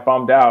kid's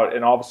bummed out,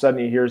 and all of a sudden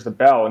he hears the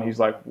bell, and he's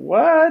like,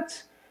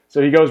 "What?"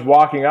 So he goes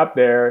walking up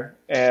there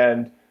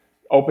and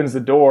opens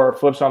the door,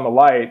 flips on the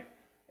light,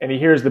 and he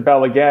hears the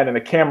bell again, and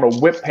the camera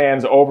whip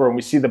pans over, and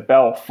we see the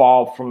bell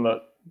fall from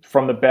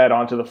the bed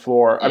onto the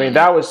floor. I mean,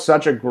 that was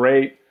such a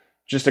great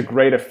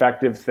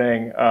effective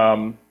thing.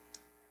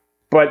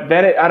 But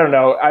then I don't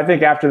know. I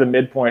think after the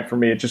midpoint for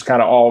me, it just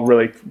kind of all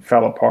really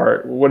fell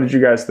apart. What did you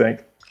guys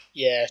think?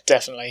 Yeah,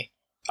 definitely.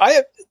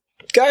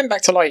 Going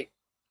back to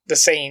the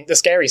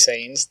scary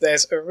scenes.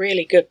 There's a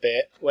really good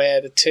bit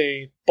where the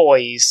two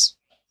boys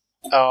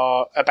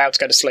are about to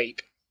go to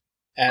sleep,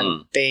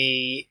 and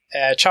the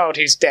child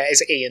who's dead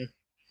is Ian.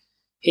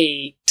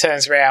 He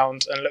turns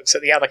around and looks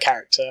at the other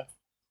character,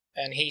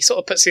 and he sort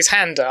of puts his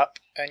hand up,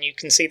 and you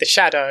can see the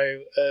shadow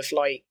of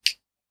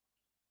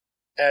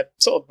a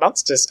sort of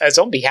monsters, a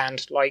zombie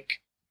hand,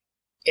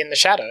 in the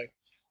shadow.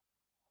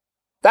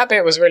 That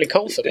bit was really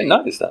cool for me. Didn't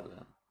notice that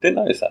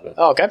bit.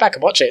 Oh, go back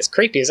and watch it. It's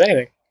creepy as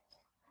anything.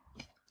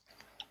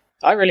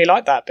 I really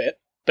liked that bit.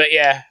 But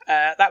yeah,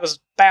 that was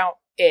about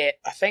it,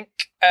 I think.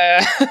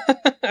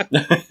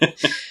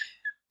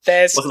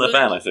 Wasn't a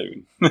fan, I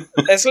think.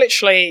 There's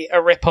literally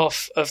a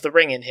rip-off of The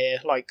Ring in here,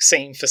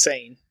 scene for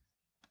scene.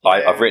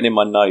 I've written in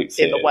my notes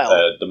in here, the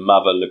well. The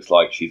mother looks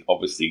like she's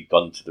obviously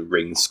gone to the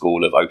Ring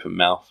school of open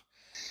mouth.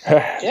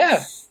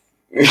 Yeah.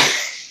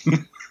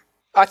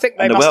 I think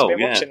they must have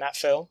been watching that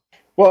film.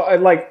 Well,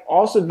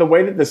 also the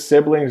way that the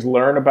siblings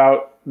learn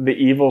about the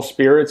evil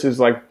spirits is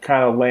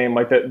kind of lame.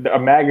 A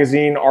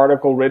magazine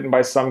article written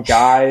by some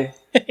guy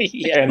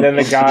Yeah. And then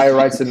the guy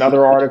writes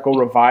another article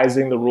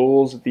revising the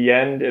rules at the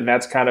end, and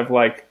that's kind of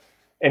like,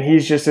 and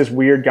he's just this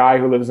weird guy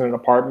who lives in an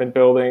apartment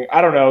building.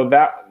 I don't know,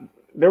 that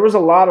there was a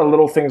lot of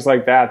little things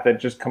like that that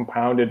just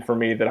compounded for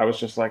me that I was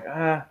just like,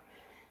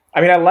 I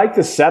mean, I like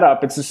the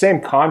setup. It's the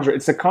same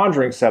it's the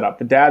Conjuring setup.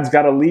 The dad's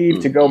got to leave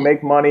to go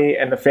make money,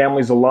 and the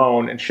family's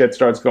alone, and shit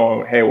starts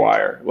going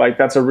haywire. Like,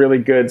 that's a really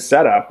good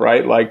setup,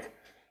 right? Like,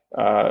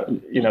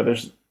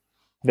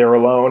 they're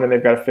alone, and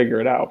they've got to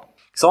figure it out.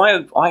 So I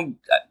at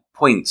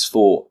points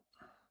thought,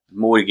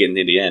 more to get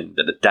near the end,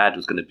 that the dad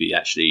was going to be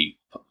actually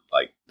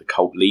like the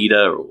cult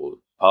leader or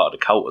part of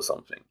the cult or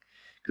something.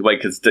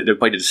 Because the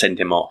way to send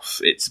him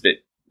off, it's a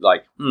bit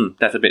like,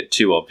 that's a bit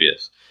too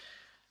obvious.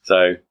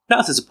 So that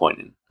was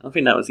disappointing. I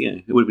think that was,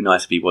 it would be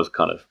nice if he was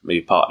kind of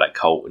maybe part of that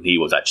cult and he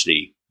was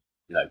actually,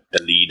 the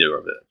leader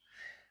of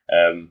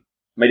it.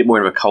 Made it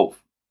more of a cult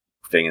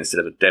thing instead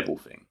of a devil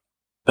thing,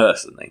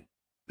 personally.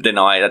 But then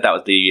that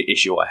was the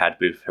issue I had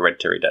with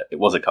Hereditary, that it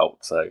was a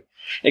cult. So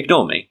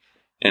ignore me.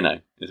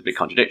 It's a bit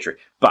contradictory.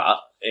 But,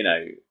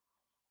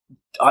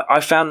 I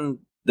found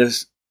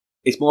it's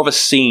more of a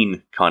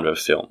scene kind of a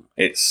film.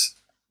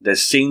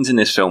 There's scenes in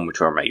this film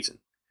which are amazing.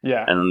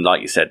 Yeah. And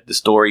like you said, the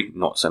story,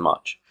 not so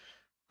much.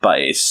 But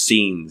it's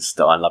scenes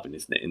that I'm loving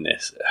in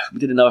this. We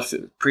did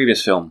another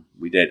previous film.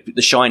 We did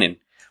The Shining.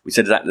 We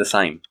said exactly the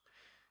same.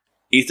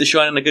 Is The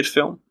Shining a good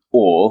film?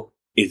 Or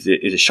is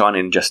The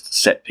Shining just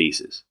set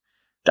pieces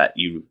that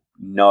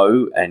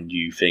and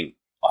you think,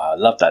 I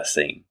love that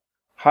scene?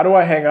 How do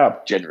I hang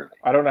up? Generally.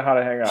 I don't know how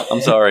to hang up.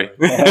 I'm sorry.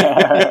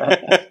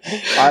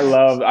 I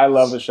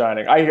love The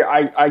Shining.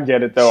 I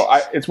get it though.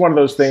 It's one of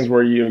those things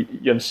where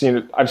you've seen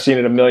it. I've seen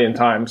it a million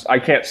times. I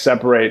can't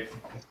separate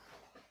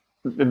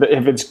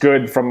if it's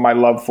good from my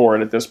love for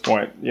it at this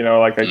point.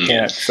 I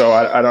can't. So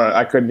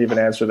I couldn't even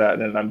answer that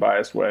in an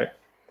unbiased way.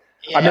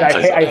 Yeah, I mean,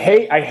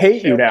 I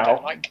hate you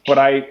now, but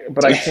I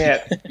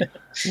can't.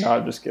 No,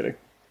 I'm just kidding.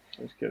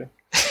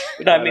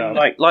 No, I mean,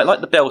 like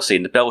the bell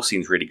scene. The bell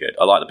scene's really good.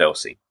 I like the bell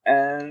scene,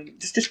 and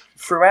just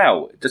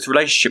throughout, this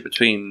relationship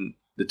between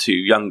the two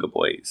younger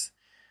boys.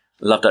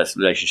 I love that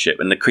relationship,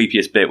 and the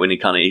creepiest bit when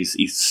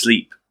he's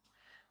sleep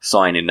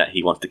signing that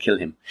he wants to kill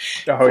him.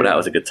 That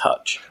was a good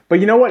touch. But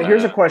you know what?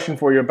 Here's a question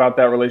for you about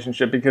that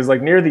relationship, because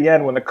like near the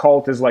end, when the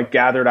cult is like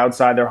gathered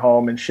outside their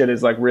home and shit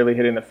is like really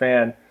hitting the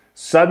fan,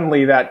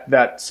 suddenly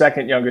that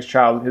second youngest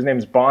child, his name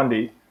is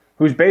Bondi,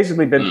 who's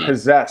basically been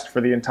possessed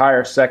for the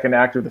entire second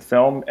act of the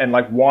film and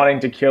like wanting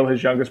to kill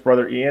his youngest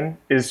brother Ian,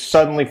 is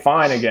suddenly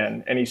fine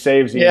again, and he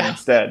saves Ian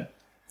instead.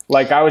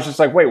 Like, I was just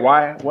like, wait,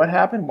 why? What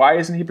happened? Why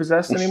isn't he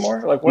possessed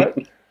anymore? Like, what?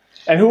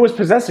 And who was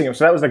possessing him?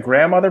 So that was the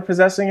grandmother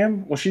possessing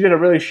him? Well, she did a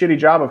really shitty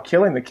job of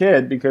killing the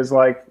kid, because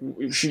like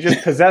she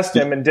just possessed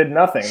him and did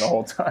nothing the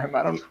whole time.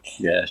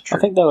 Yeah, it's true.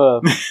 I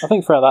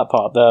think throughout that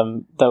part,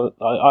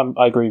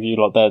 I agree with you.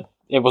 Like,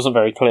 it wasn't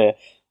very clear,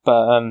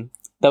 but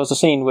there was a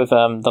scene with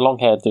the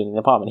long-haired dude in the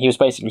apartment. He was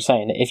basically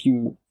saying that if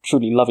you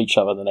truly love each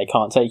other, then they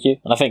can't take you.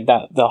 And I think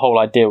that the whole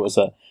idea was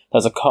that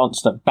there's a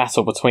constant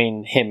battle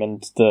between him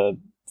and the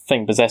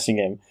thing possessing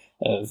him,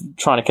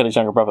 trying to kill his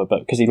younger brother, but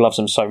because he loves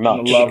him so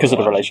much, because of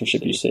the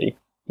relationship you see,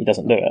 he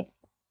doesn't do it.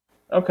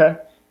 Okay.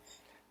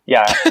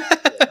 Yeah.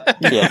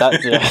 We have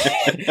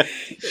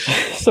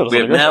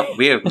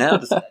now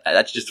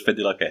that's just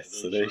offended our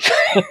guests.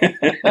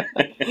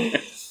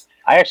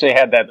 I actually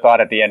had that thought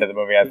at the end of the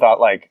movie. I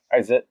thought, like,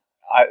 is it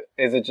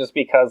just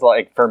because,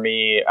 like, for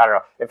me, I don't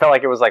know, it felt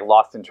like it was like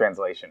lost in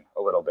translation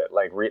a little bit,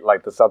 like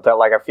like the subtitle.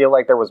 Like, I feel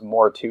like there was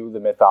more to the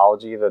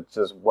mythology that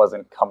just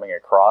wasn't coming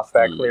across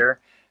that clear,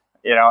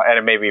 and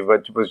it maybe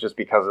was just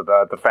because of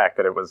the fact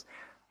that it was,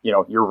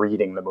 you're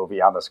reading the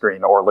movie on the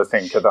screen or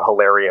listening to the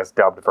hilarious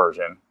dubbed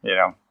version,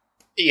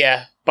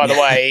 Yeah, by the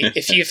way,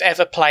 if you've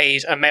ever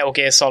played a Metal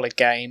Gear Solid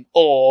game,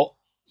 or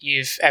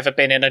you've ever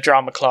been in a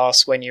drama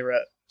class when you're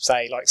at,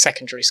 say, like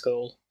secondary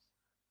school,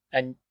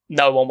 and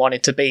no one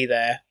wanted to be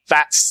there,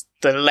 that's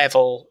the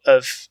level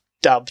of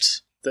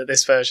dubbed that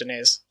this version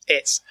is.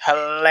 It's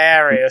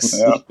hilarious.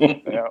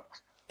 Yeah.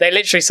 They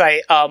literally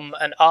say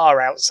and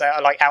R out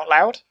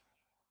loud.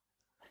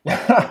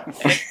 Oh,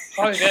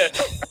 good.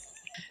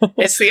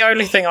 It's the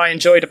only thing I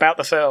enjoyed about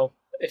the film.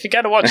 If you're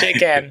going to watch it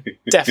again,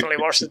 definitely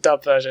watch the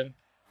dub version.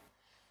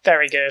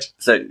 Very good.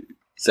 So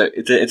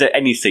is there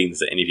any scenes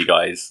that any of you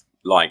guys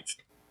liked?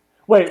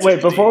 Wait!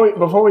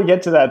 Before we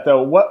get to that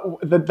though,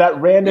 that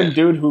random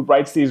dude who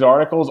writes these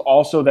articles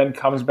also then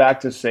comes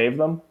back to save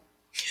them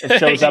and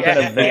shows up in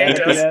a van at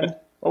the end.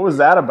 What was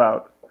that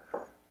about?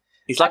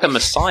 He's like a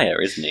messiah,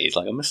 isn't he? He's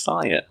like a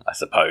messiah, I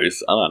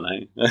suppose. I don't know.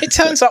 It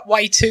turns up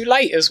way too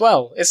late as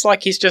well. It's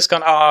like he's just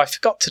gone, I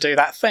forgot to do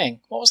that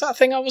thing. What was that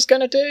thing I was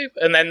going to do?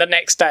 And then the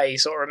next day,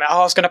 sort of remember, I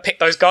was going to pick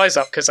those guys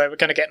up because they were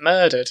going to get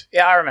murdered.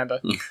 Yeah, I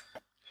remember.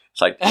 It's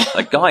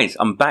like, guys,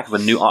 I'm back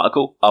with a new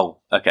article. Oh,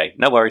 okay,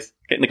 no worries.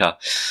 Get in the car.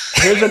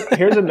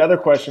 Here's another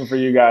question for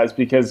you guys,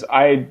 because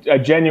I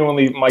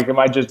genuinely, Mike,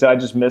 did I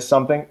just miss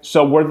something?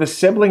 So were the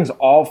siblings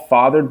all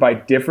fathered by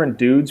different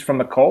dudes from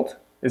the cult?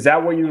 Is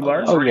that what you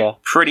learned? Oh yeah,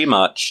 pretty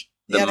much.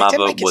 The mother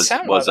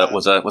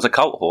was a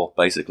cult whore,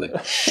 basically.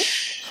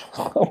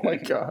 Oh my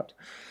god.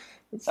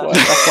 That's why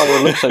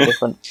they look so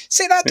different.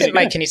 See, that didn't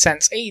make any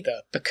sense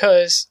either,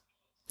 because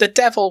the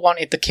devil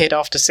wanted the kid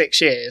after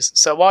 6 years,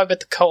 so why would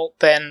the cult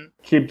then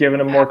keep giving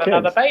him more have kids?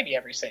 another baby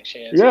every 6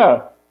 years?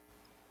 Yeah.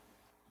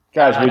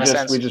 Guys, That makes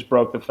sense. we just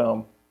broke the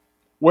film.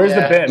 Where's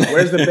the bin?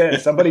 Where's the bin?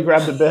 Somebody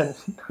grab the bin.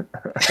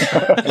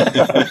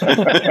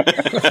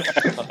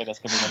 I think that's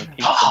going to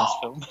be one of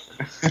the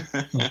keys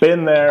in this film.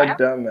 Been there,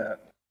 done that.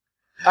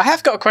 I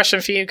have got a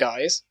question for you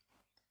guys.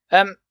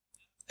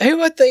 Who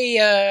were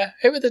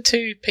the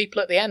two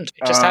people at the end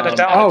who just had a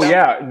dance? Oh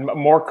yeah,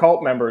 more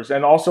cult members,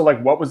 and also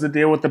like, what was the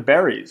deal with the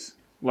berries?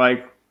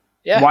 Like,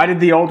 why did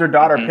the older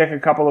daughter pick a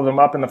couple of them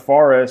up in the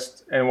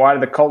forest, and why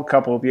did the cult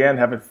couple at the end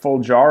have a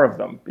full jar of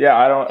them? Yeah,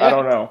 I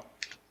don't know.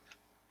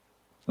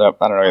 Nope,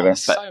 I don't know either.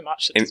 So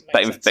much.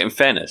 But in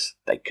fairness,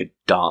 they could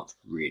dance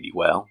really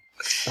well.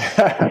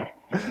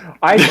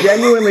 I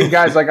genuinely,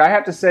 guys, like I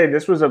have to say,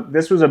 this was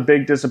a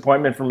big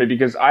disappointment for me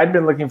because I'd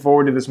been looking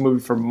forward to this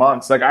movie for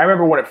months. Like I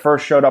remember when it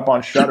first showed up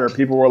on Shudder,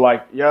 people were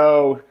like,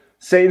 "Yo,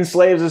 Satan's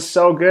Slaves is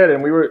so good,"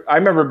 and I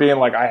remember being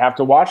like, "I have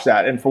to watch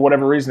that." And for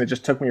whatever reason, it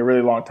just took me a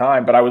really long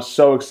time. But I was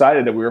so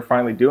excited that we were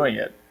finally doing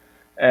it,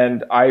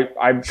 and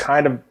I'm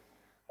kind of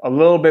a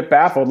little bit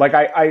baffled. Like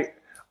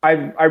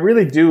I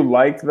really do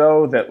like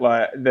though that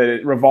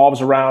it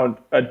revolves around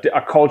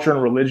a culture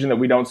and religion that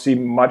we don't see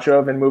much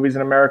of in movies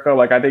in America.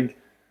 Like I think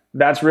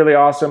that's really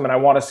awesome, and I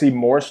want to see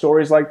more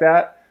stories like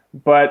that.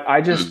 But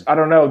I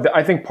don't know.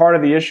 I think part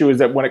of the issue is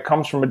that when it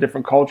comes from a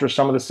different culture,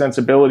 some of the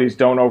sensibilities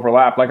don't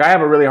overlap. Like I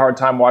have a really hard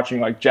time watching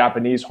like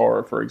Japanese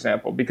horror, for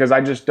example, because I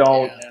just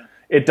don't.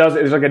 Yeah.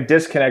 There's like a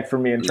disconnect for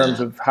me in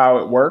terms of how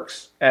it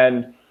works,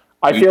 and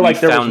I feel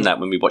like we found that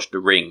when we watched The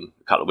Ring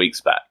a couple of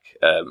weeks back.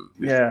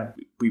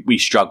 We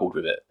struggled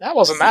with it. That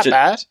wasn't that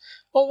bad.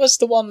 What was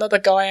the one that the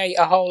guy ate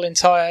a whole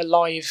entire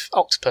live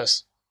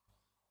octopus?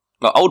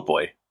 Like Old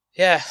Boy.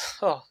 Yeah.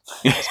 Oh,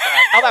 that was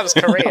bad. Oh, that was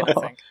Korean, I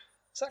think.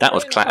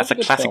 That's a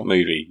classic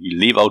movie. You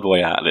leave Old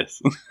Boy out of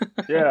this.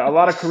 Yeah, a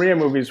lot of Korean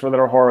movies that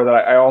are horror that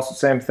I also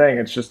same thing.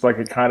 It's just like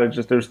it kind of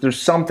just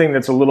there's something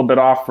that's a little bit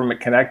off from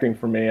it connecting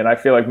for me, and I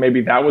feel like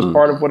maybe that was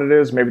part of what it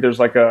is. Maybe there's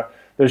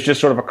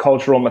just sort of a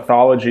cultural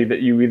mythology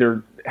that you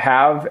either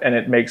have and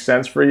it makes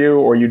sense for you,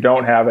 or you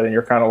don't have it and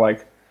you're kind of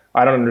like,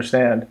 I don't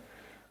understand.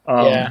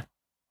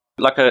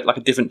 Like a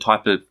different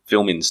type of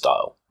filming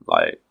style,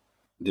 like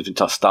different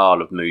type of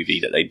style of movie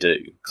that they do.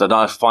 Because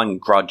I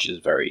find Grudge is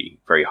very,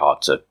 very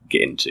hard to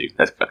get into.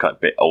 That's kind of a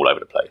bit all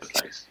over the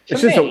place.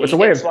 It's a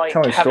way of like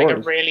telling having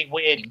stories. A really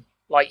weird.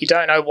 Like you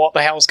don't know what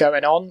the hell's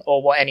going on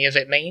or what any of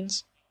it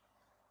means.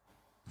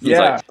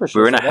 Yeah, like,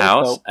 we're in a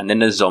house, and then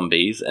there's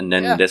zombies, and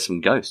then there's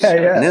some ghosts,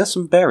 and there's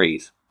some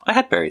berries. I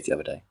had berries the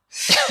other day.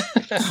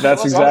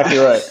 That's exactly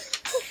right.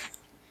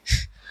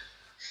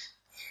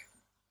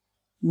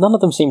 None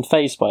of them seemed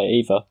phased by it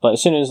either. Like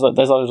as soon as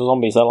there's other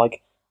zombies, they're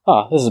like,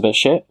 this is a bit of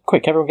shit.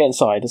 Quick, everyone get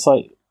inside. It's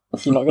like,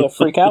 you're not going to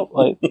freak out?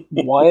 Like,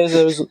 why is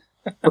there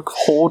a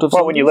horde of zombies?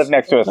 Well, when you live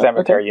next to a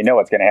cemetery, you know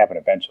what's going to happen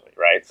eventually,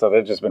 right? So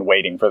they've just been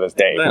waiting for this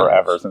day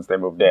forever since they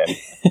moved in.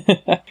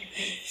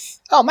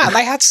 Oh man,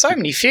 they had so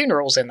many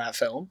funerals in that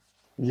film.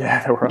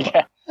 Yeah, there were.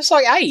 It's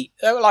like 8.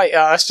 They were like,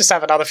 let's just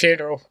have another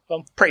funeral.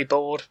 I'm pretty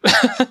bored.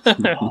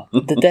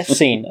 The death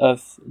scene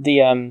of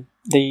the I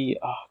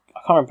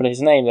can't remember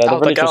his name. The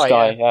religious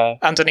guy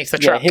underneath the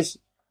truck.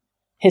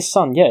 His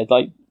son. Yeah,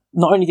 like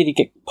not only did he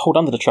get pulled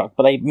under the truck,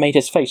 but they made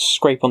his face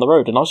scrape on the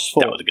road, and I just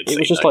thought it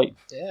was just like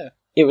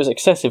it was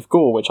excessive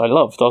gore, which I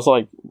loved. I was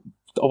like,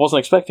 I wasn't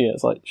expecting it.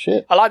 It's like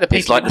shit. I like the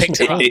people who picked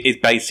it up. It's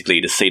basically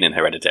the scene in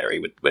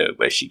Hereditary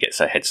where she gets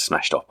her head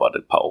smashed off by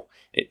the pole.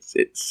 It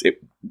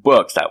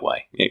works that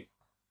way. It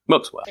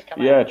works well.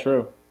 Yeah,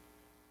 true.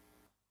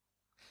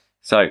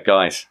 So,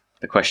 guys,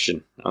 the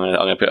question. I'm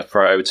going to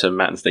throw it over to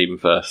Matt and Stephen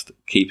first.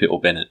 Keep it or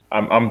bin it?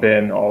 I'm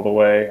bin all the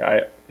way.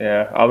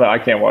 I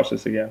can't watch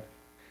this again.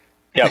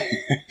 Yep.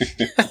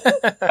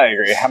 I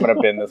agree. I'm going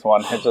to bin this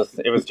one.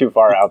 It was too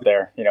far out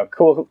there. You know,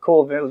 cool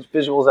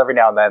visuals every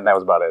now and then. That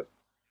was about it.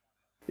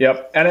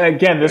 Yep. And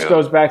again, this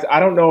goes back to, I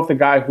don't know if the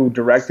guy who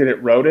directed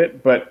it wrote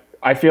it, but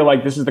I feel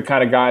like this is the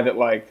kind of guy that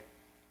like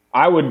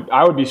I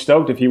would be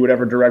stoked if he would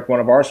ever direct one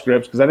of our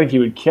scripts because I think he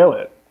would kill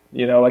it.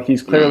 You know, like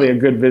he's clearly a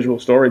good visual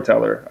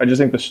storyteller. I just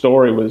think the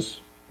story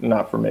was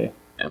not for me.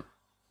 Yeah.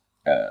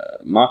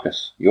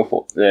 Marcus, your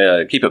fault.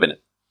 Keep up in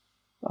it.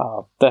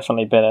 Oh,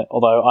 definitely bin it.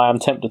 Although I am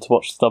tempted to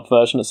watch the dub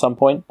version at some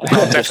point.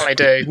 Definitely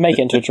do. Make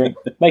it into a drink.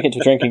 Make it into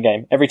a drinking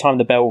game. Every time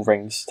the bell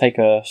rings, take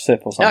a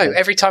sip or something. No,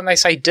 every time they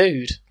say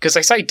 "dude," because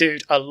they say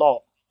 "dude" a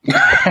lot. Dude.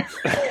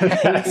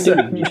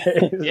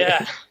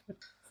 Yeah.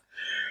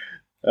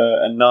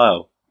 And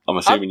Niall, I'm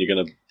assuming you're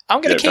going to.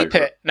 I'm going to keep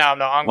it. No, I'm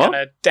not. I'm going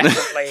to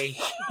definitely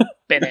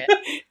bin it.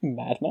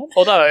 Madman.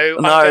 Although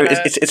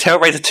it's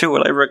Hellraiser 2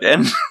 all over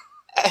again.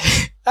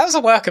 That was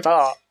a work of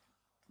art.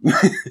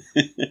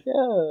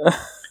 Yeah.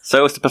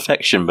 So it's the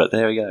perfection, but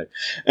there we go.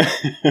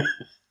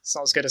 It's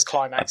not as good as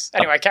Climax.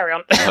 Anyway, carry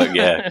on. Oh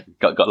yeah,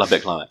 got a bit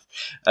of Climax.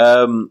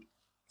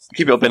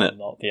 Keep it up in it.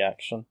 Not the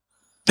action.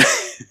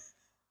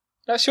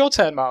 That's your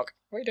turn, Mark.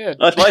 What are you doing?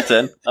 Oh, it's my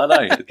turn. I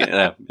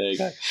know. There you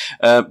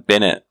go.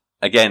 Bennett.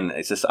 Again,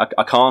 it's just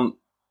I can't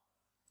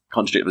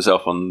contradict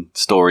myself on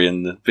story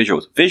and the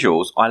visuals.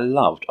 Visuals, I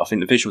loved. I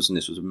think the visuals in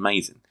this was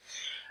amazing.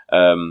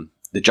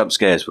 The jump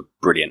scares were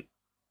brilliant,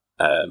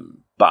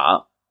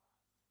 but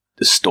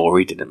the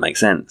story didn't make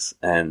sense.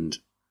 And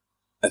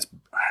as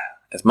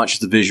much as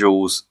the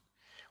visuals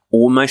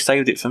almost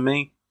saved it for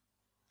me,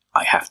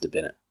 I have to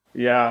bin it.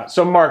 Yeah.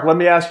 So, Mark, let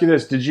me ask you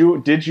this: Did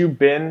you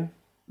bin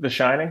The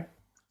Shining?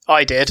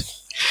 I did.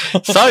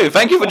 So,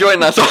 thank you for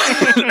joining us.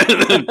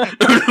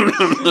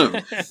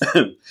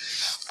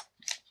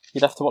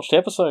 You'd have to watch the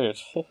episode.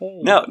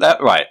 No,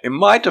 that right. In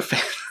my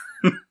defense,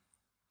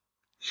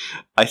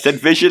 I said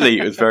visually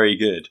it was very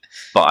good,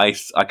 but I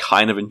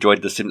kind of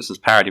enjoyed the Simpsons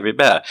parody a bit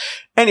better.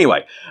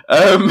 Anyway,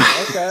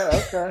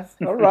 Okay,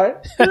 all right.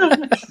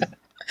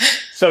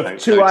 So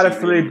 2 out of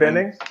 3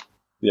 binning.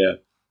 Yeah.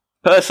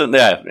 Person,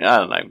 yeah, I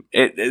don't know.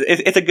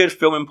 It's a good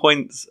film in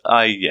points.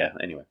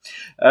 Anyway.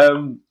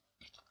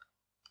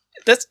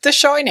 The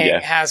Shining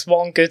has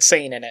one good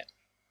scene in it.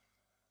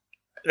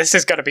 This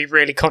is going to be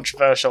really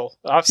controversial.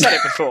 I've said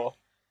it before.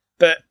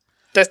 But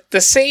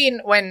the scene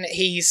when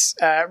he's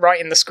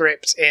writing the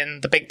script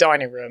in the big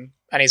dining room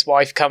and his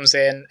wife comes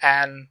in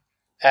and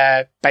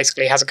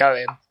basically has a go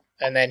in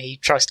and then he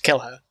tries to kill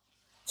her.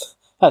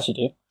 As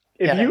you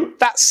do.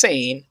 That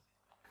scene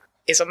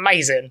is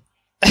amazing.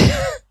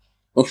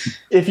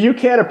 If you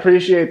can't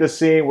appreciate the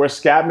scene where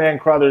Scatman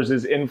Crothers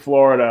is in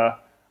Florida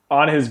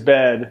on his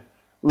bed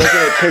looking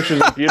at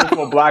pictures of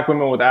beautiful black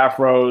women with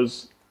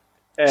afros,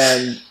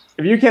 and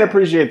if you can't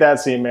appreciate that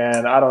scene,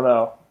 man, I don't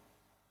know.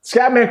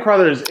 Scatman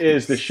Crothers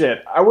is the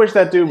shit. I wish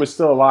that dude was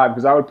still alive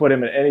because I would put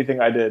him in anything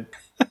I did.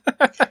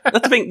 That's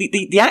the thing.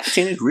 The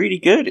acting is really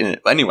good in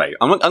it. Anyway,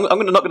 I'm not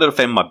going to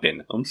defend my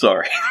bin. I'm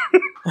sorry.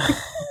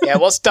 Yeah,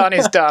 what's done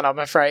is done, I'm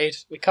afraid.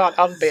 We can't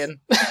unbin.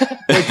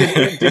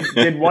 Wait,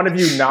 did one of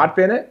you not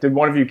bin it? Did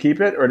one of you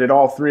keep it? Or did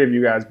all 3 of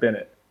you guys bin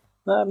it?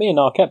 Me and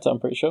Mark kept it, I'm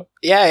pretty sure.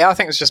 Yeah, I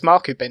think it was just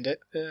Mark who binned it.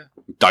 Yeah.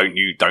 Don't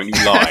you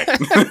lie.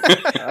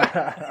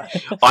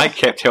 I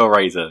kept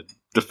Hellraiser.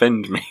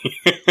 Defend me.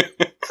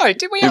 Oh,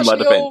 did we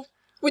actually all...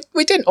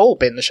 We didn't all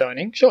bin The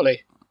Shining,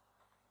 surely?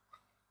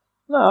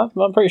 No,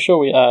 I'm pretty sure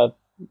we... I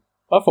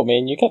thought me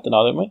and you kept it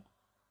now, didn't we?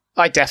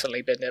 I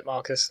definitely binned it,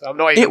 Marcus. I'm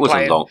not even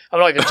I'm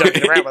not even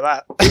joking around with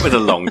that. It was a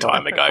long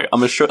time ago.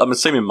 I'm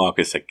assuming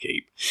Marcus said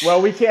keep.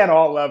 Well, we can't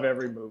all love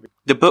every movie.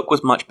 The book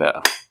was much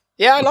better.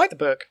 Yeah, I like the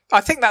book.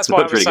 I think that's The why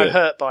I book's was really so good.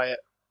 hurt by it,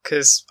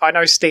 because I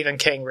know Stephen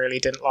King really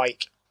didn't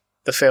like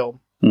the film.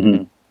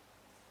 Mm-hmm.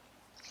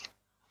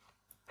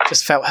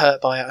 Just felt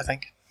hurt by it, I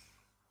think.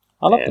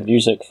 I love the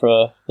music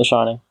for The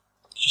Shining.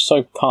 It's just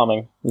so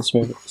calming and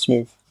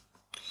smooth.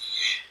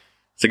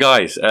 So,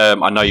 guys,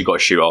 I know you've got to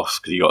shoot off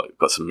because you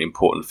got some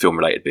important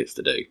film-related bits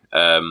to do.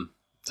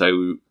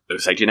 So, I'll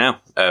say to you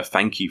now,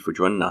 thank you for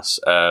joining us.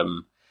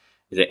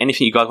 Is there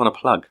anything you guys want to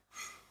plug?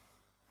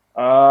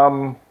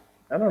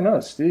 I don't know.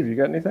 Steve, you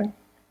got anything?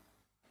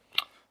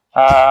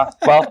 Well,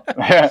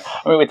 I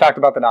mean, we talked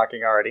about The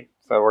Knocking already,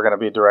 so we're going to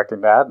be directing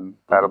that, and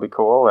that'll be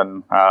cool.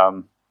 And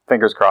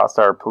fingers crossed,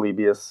 our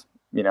Polybius,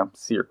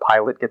 Seer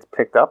pilot gets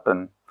picked up,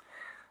 and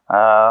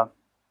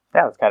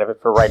that's kind of it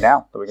for right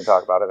now that we can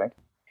talk about, I think.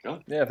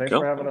 Yeah, thanks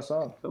for having us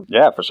on.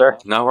 Yeah, for sure.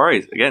 No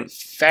worries. Again,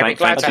 Very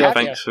glad to have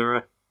you. Thanks for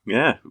I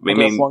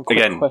have one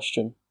quick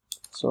question.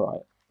 It's all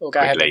right. We'll go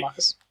ahead, Quickly.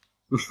 Marcus.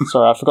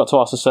 Sorry, I forgot to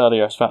ask this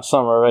earlier. It's about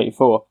summer of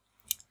 '84.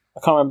 I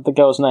can't remember the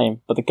girl's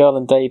name, but the girl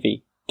and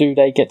Davy, do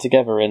they get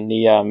together in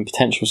the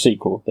potential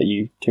sequel that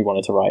you two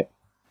wanted to write?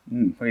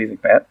 What do you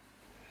think, Matt?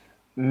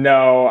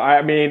 No,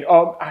 I mean,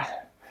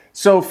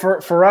 so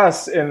for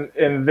us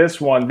in this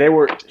one,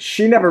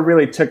 she never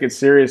really took it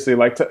seriously.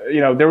 Like,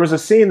 there was a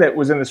scene that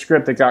was in the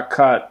script that got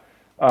cut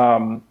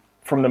from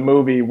the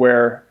movie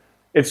where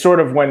it's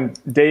sort of when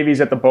Davy's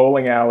at the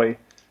bowling alley,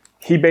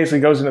 he basically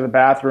goes into the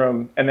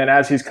bathroom, and then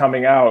as he's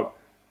coming out,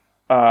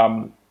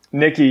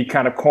 Nikki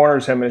kind of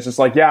corners him and it's just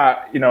like,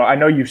 yeah, I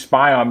know you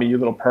spy on me, you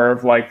little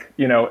perv, like,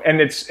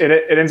 and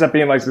it ends up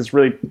being like this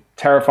really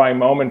terrifying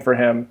moment for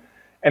him.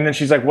 And then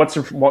she's like, what's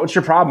your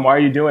problem? Why are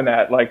you doing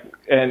that? Like,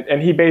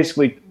 and he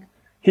basically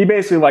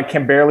like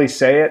can barely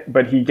say it,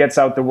 but he gets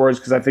out the words,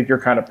 because I think you're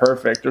kind of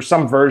perfect, or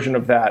some version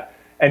of that.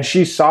 And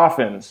she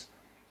softens.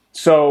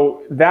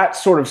 So that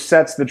sort of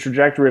sets the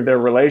trajectory of their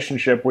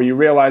relationship, where you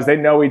realize they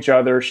know each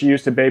other. She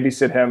used to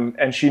babysit him,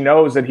 and she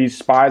knows that he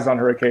spies on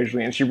her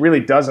occasionally, and she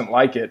really doesn't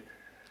like it.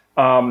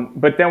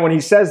 But then when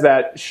he says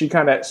that, she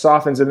kind of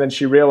softens, and then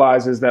she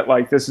realizes that,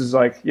 like, this is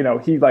like,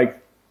 he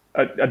like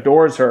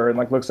adores her and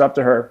like looks up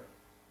to her.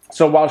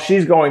 So while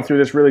she's going through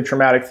this really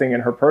traumatic thing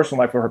in her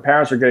personal life, where her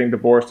parents are getting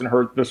divorced, and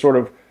the sort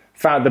of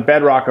found the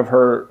bedrock of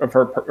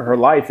her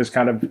life is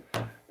kind of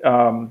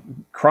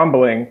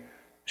crumbling.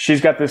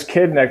 She's got this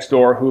kid next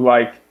door who,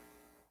 like,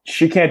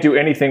 she can't do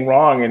anything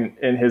wrong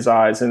in his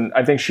eyes, and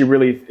I think she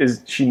really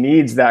is. She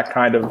needs that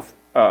kind of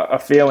a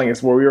feeling.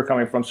 Is where we were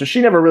coming from. So she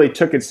never really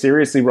took it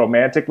seriously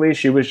romantically.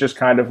 She was just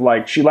kind of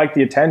like, she liked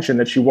the attention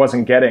that she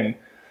wasn't getting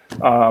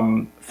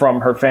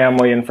from her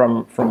family and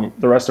from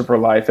the rest of her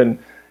life, and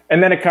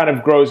and then it kind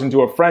of grows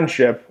into a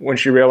friendship when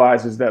she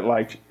realizes that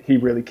like he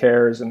really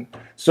cares. And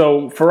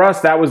so for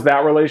us, that was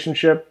that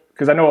relationship.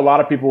 Because I know a lot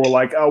of people were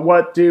like, oh,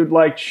 what, dude,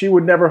 like she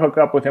would never hook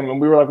up with him.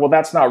 And we were like, well,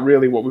 that's not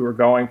really what we were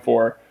going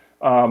for.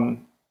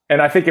 And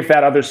I think if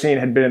that other scene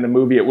had been in the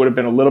movie, it would have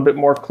been a little bit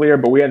more clear,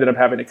 but we ended up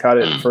having to cut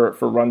it for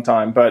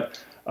runtime.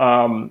 But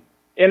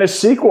in a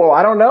sequel,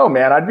 I don't know,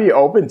 man, I'd be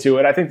open to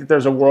it. I think that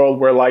there's a world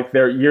where like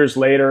they're years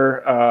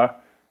later,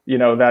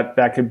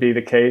 that could be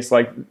the case.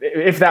 Like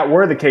if that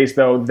were the case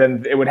though,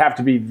 then it would have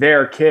to be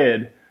their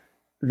kid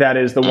that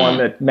is the one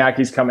that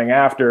Mackie's coming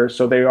after.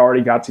 So they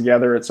already got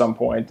together at some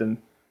point. And,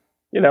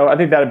 I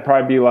think that'd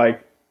probably be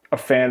like a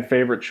fan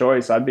favorite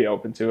choice. I'd be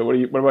open to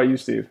it. What about you,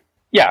 Steve?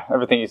 Yeah,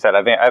 everything you said.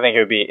 I think it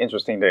would be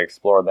interesting to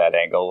explore that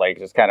angle. Like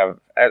just kind of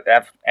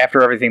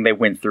after everything they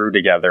went through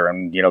together,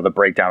 and the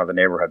breakdown of the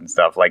neighborhood and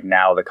stuff. Like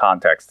now the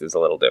context is a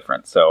little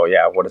different. So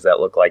yeah, what does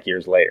that look like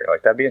years later?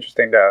 Like that'd be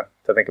interesting to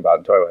think about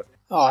and toy with.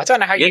 Oh, I don't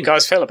know how you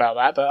guys feel about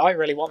that, but I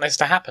really want this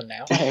to happen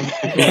now. Can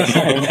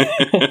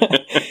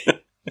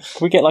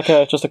we get like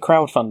just a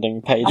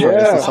crowdfunding page?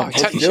 Yeah,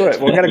 let's do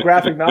it. We'll get a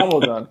graphic novel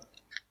done.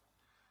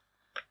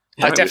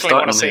 I definitely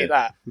want to see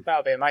that. That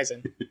would be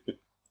amazing.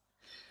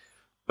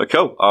 But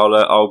cool.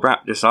 I'll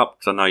wrap this up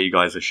because I know you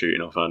guys are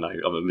shooting off. I know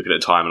I'm looking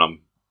at the time and I'm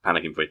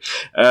panicking for you.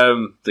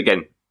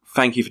 Again,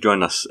 thank you for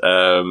joining us.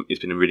 It's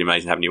been really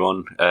amazing having you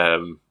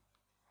on.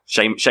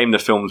 Shame the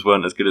films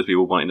weren't as good as we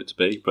all wanted it to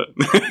be, but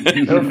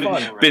they were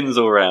fun. Bins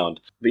all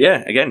around. But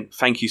yeah, again,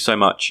 thank you so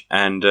much,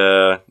 and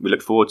we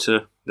look forward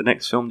to the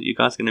next film that you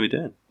guys are going to be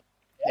doing.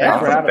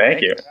 Yeah,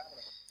 thank you.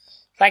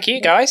 Thank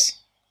you, guys.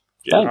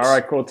 Thanks. All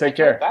right, cool. Take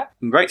care.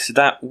 Great. So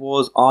that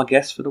was our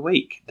guest for the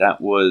week.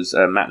 That was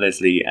Matt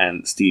Leslie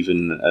and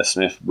Stephen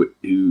Smith,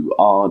 who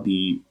are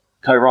the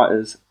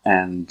co-writers,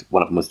 and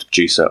one of them was the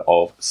producer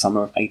of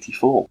Summer of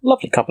 '84.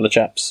 Lovely couple of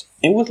chaps.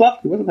 It was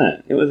lovely, wasn't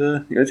it? It was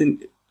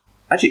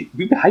actually,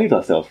 we behaved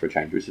ourselves for a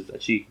change, which is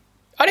actually...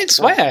 I didn't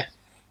swear.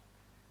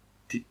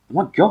 Oh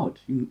my God.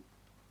 Me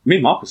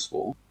and Marcus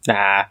swore.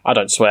 Nah, I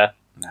don't swear.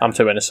 Nah. I'm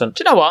too innocent.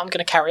 Do you know what? I'm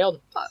going to carry on.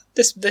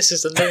 This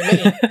is the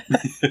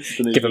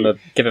new me. Give him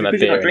a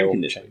beer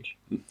and this change.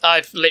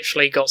 I've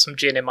literally got some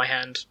gin in my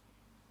hand.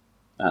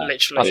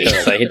 Literally. I was going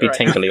to say, he'd be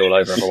tingly all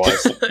over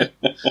otherwise.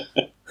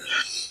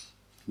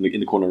 In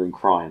the corner room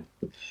crying.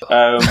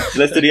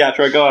 Let's do the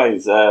outro,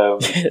 guys.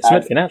 It's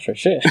meant to be an outro,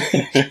 shit.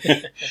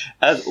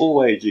 As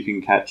always, you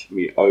can catch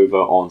me over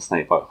on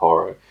Snakebite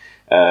Horror,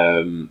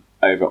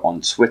 over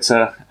on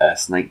Twitter,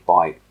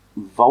 Snakebite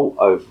Vault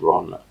over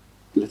on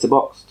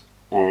Letterboxd,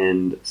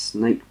 and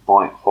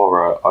Snakebite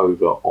Horror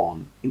over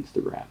on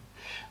Instagram.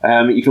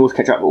 You can also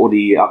catch up with all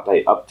the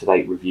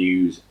up-to-date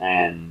reviews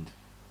and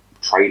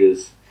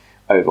trailers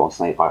over on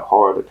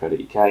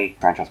snakebitehorror.co.uk,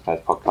 Franchise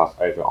Players Podcast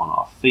over on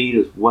our feed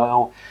as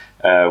well.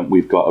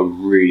 We've got a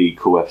really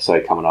cool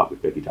episode coming up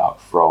with Baby Dark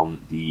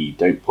from the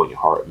Don't Point Your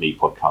Horror at Me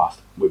podcast,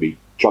 where we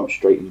jump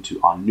straight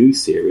into our new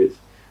series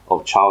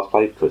of Child's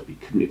Play because we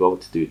couldn't be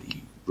bothered to do the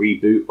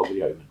reboot of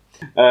The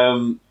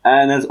Omen.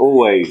 And as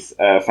always,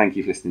 thank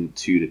you for listening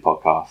to the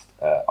podcast.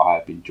 I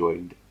have been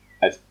joined,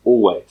 as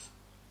always,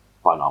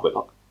 by Niall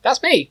Whitlock.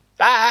 That's me.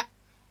 Bye.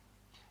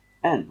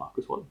 And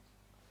Marcus Wallace.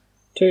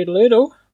 Toodle-oodle.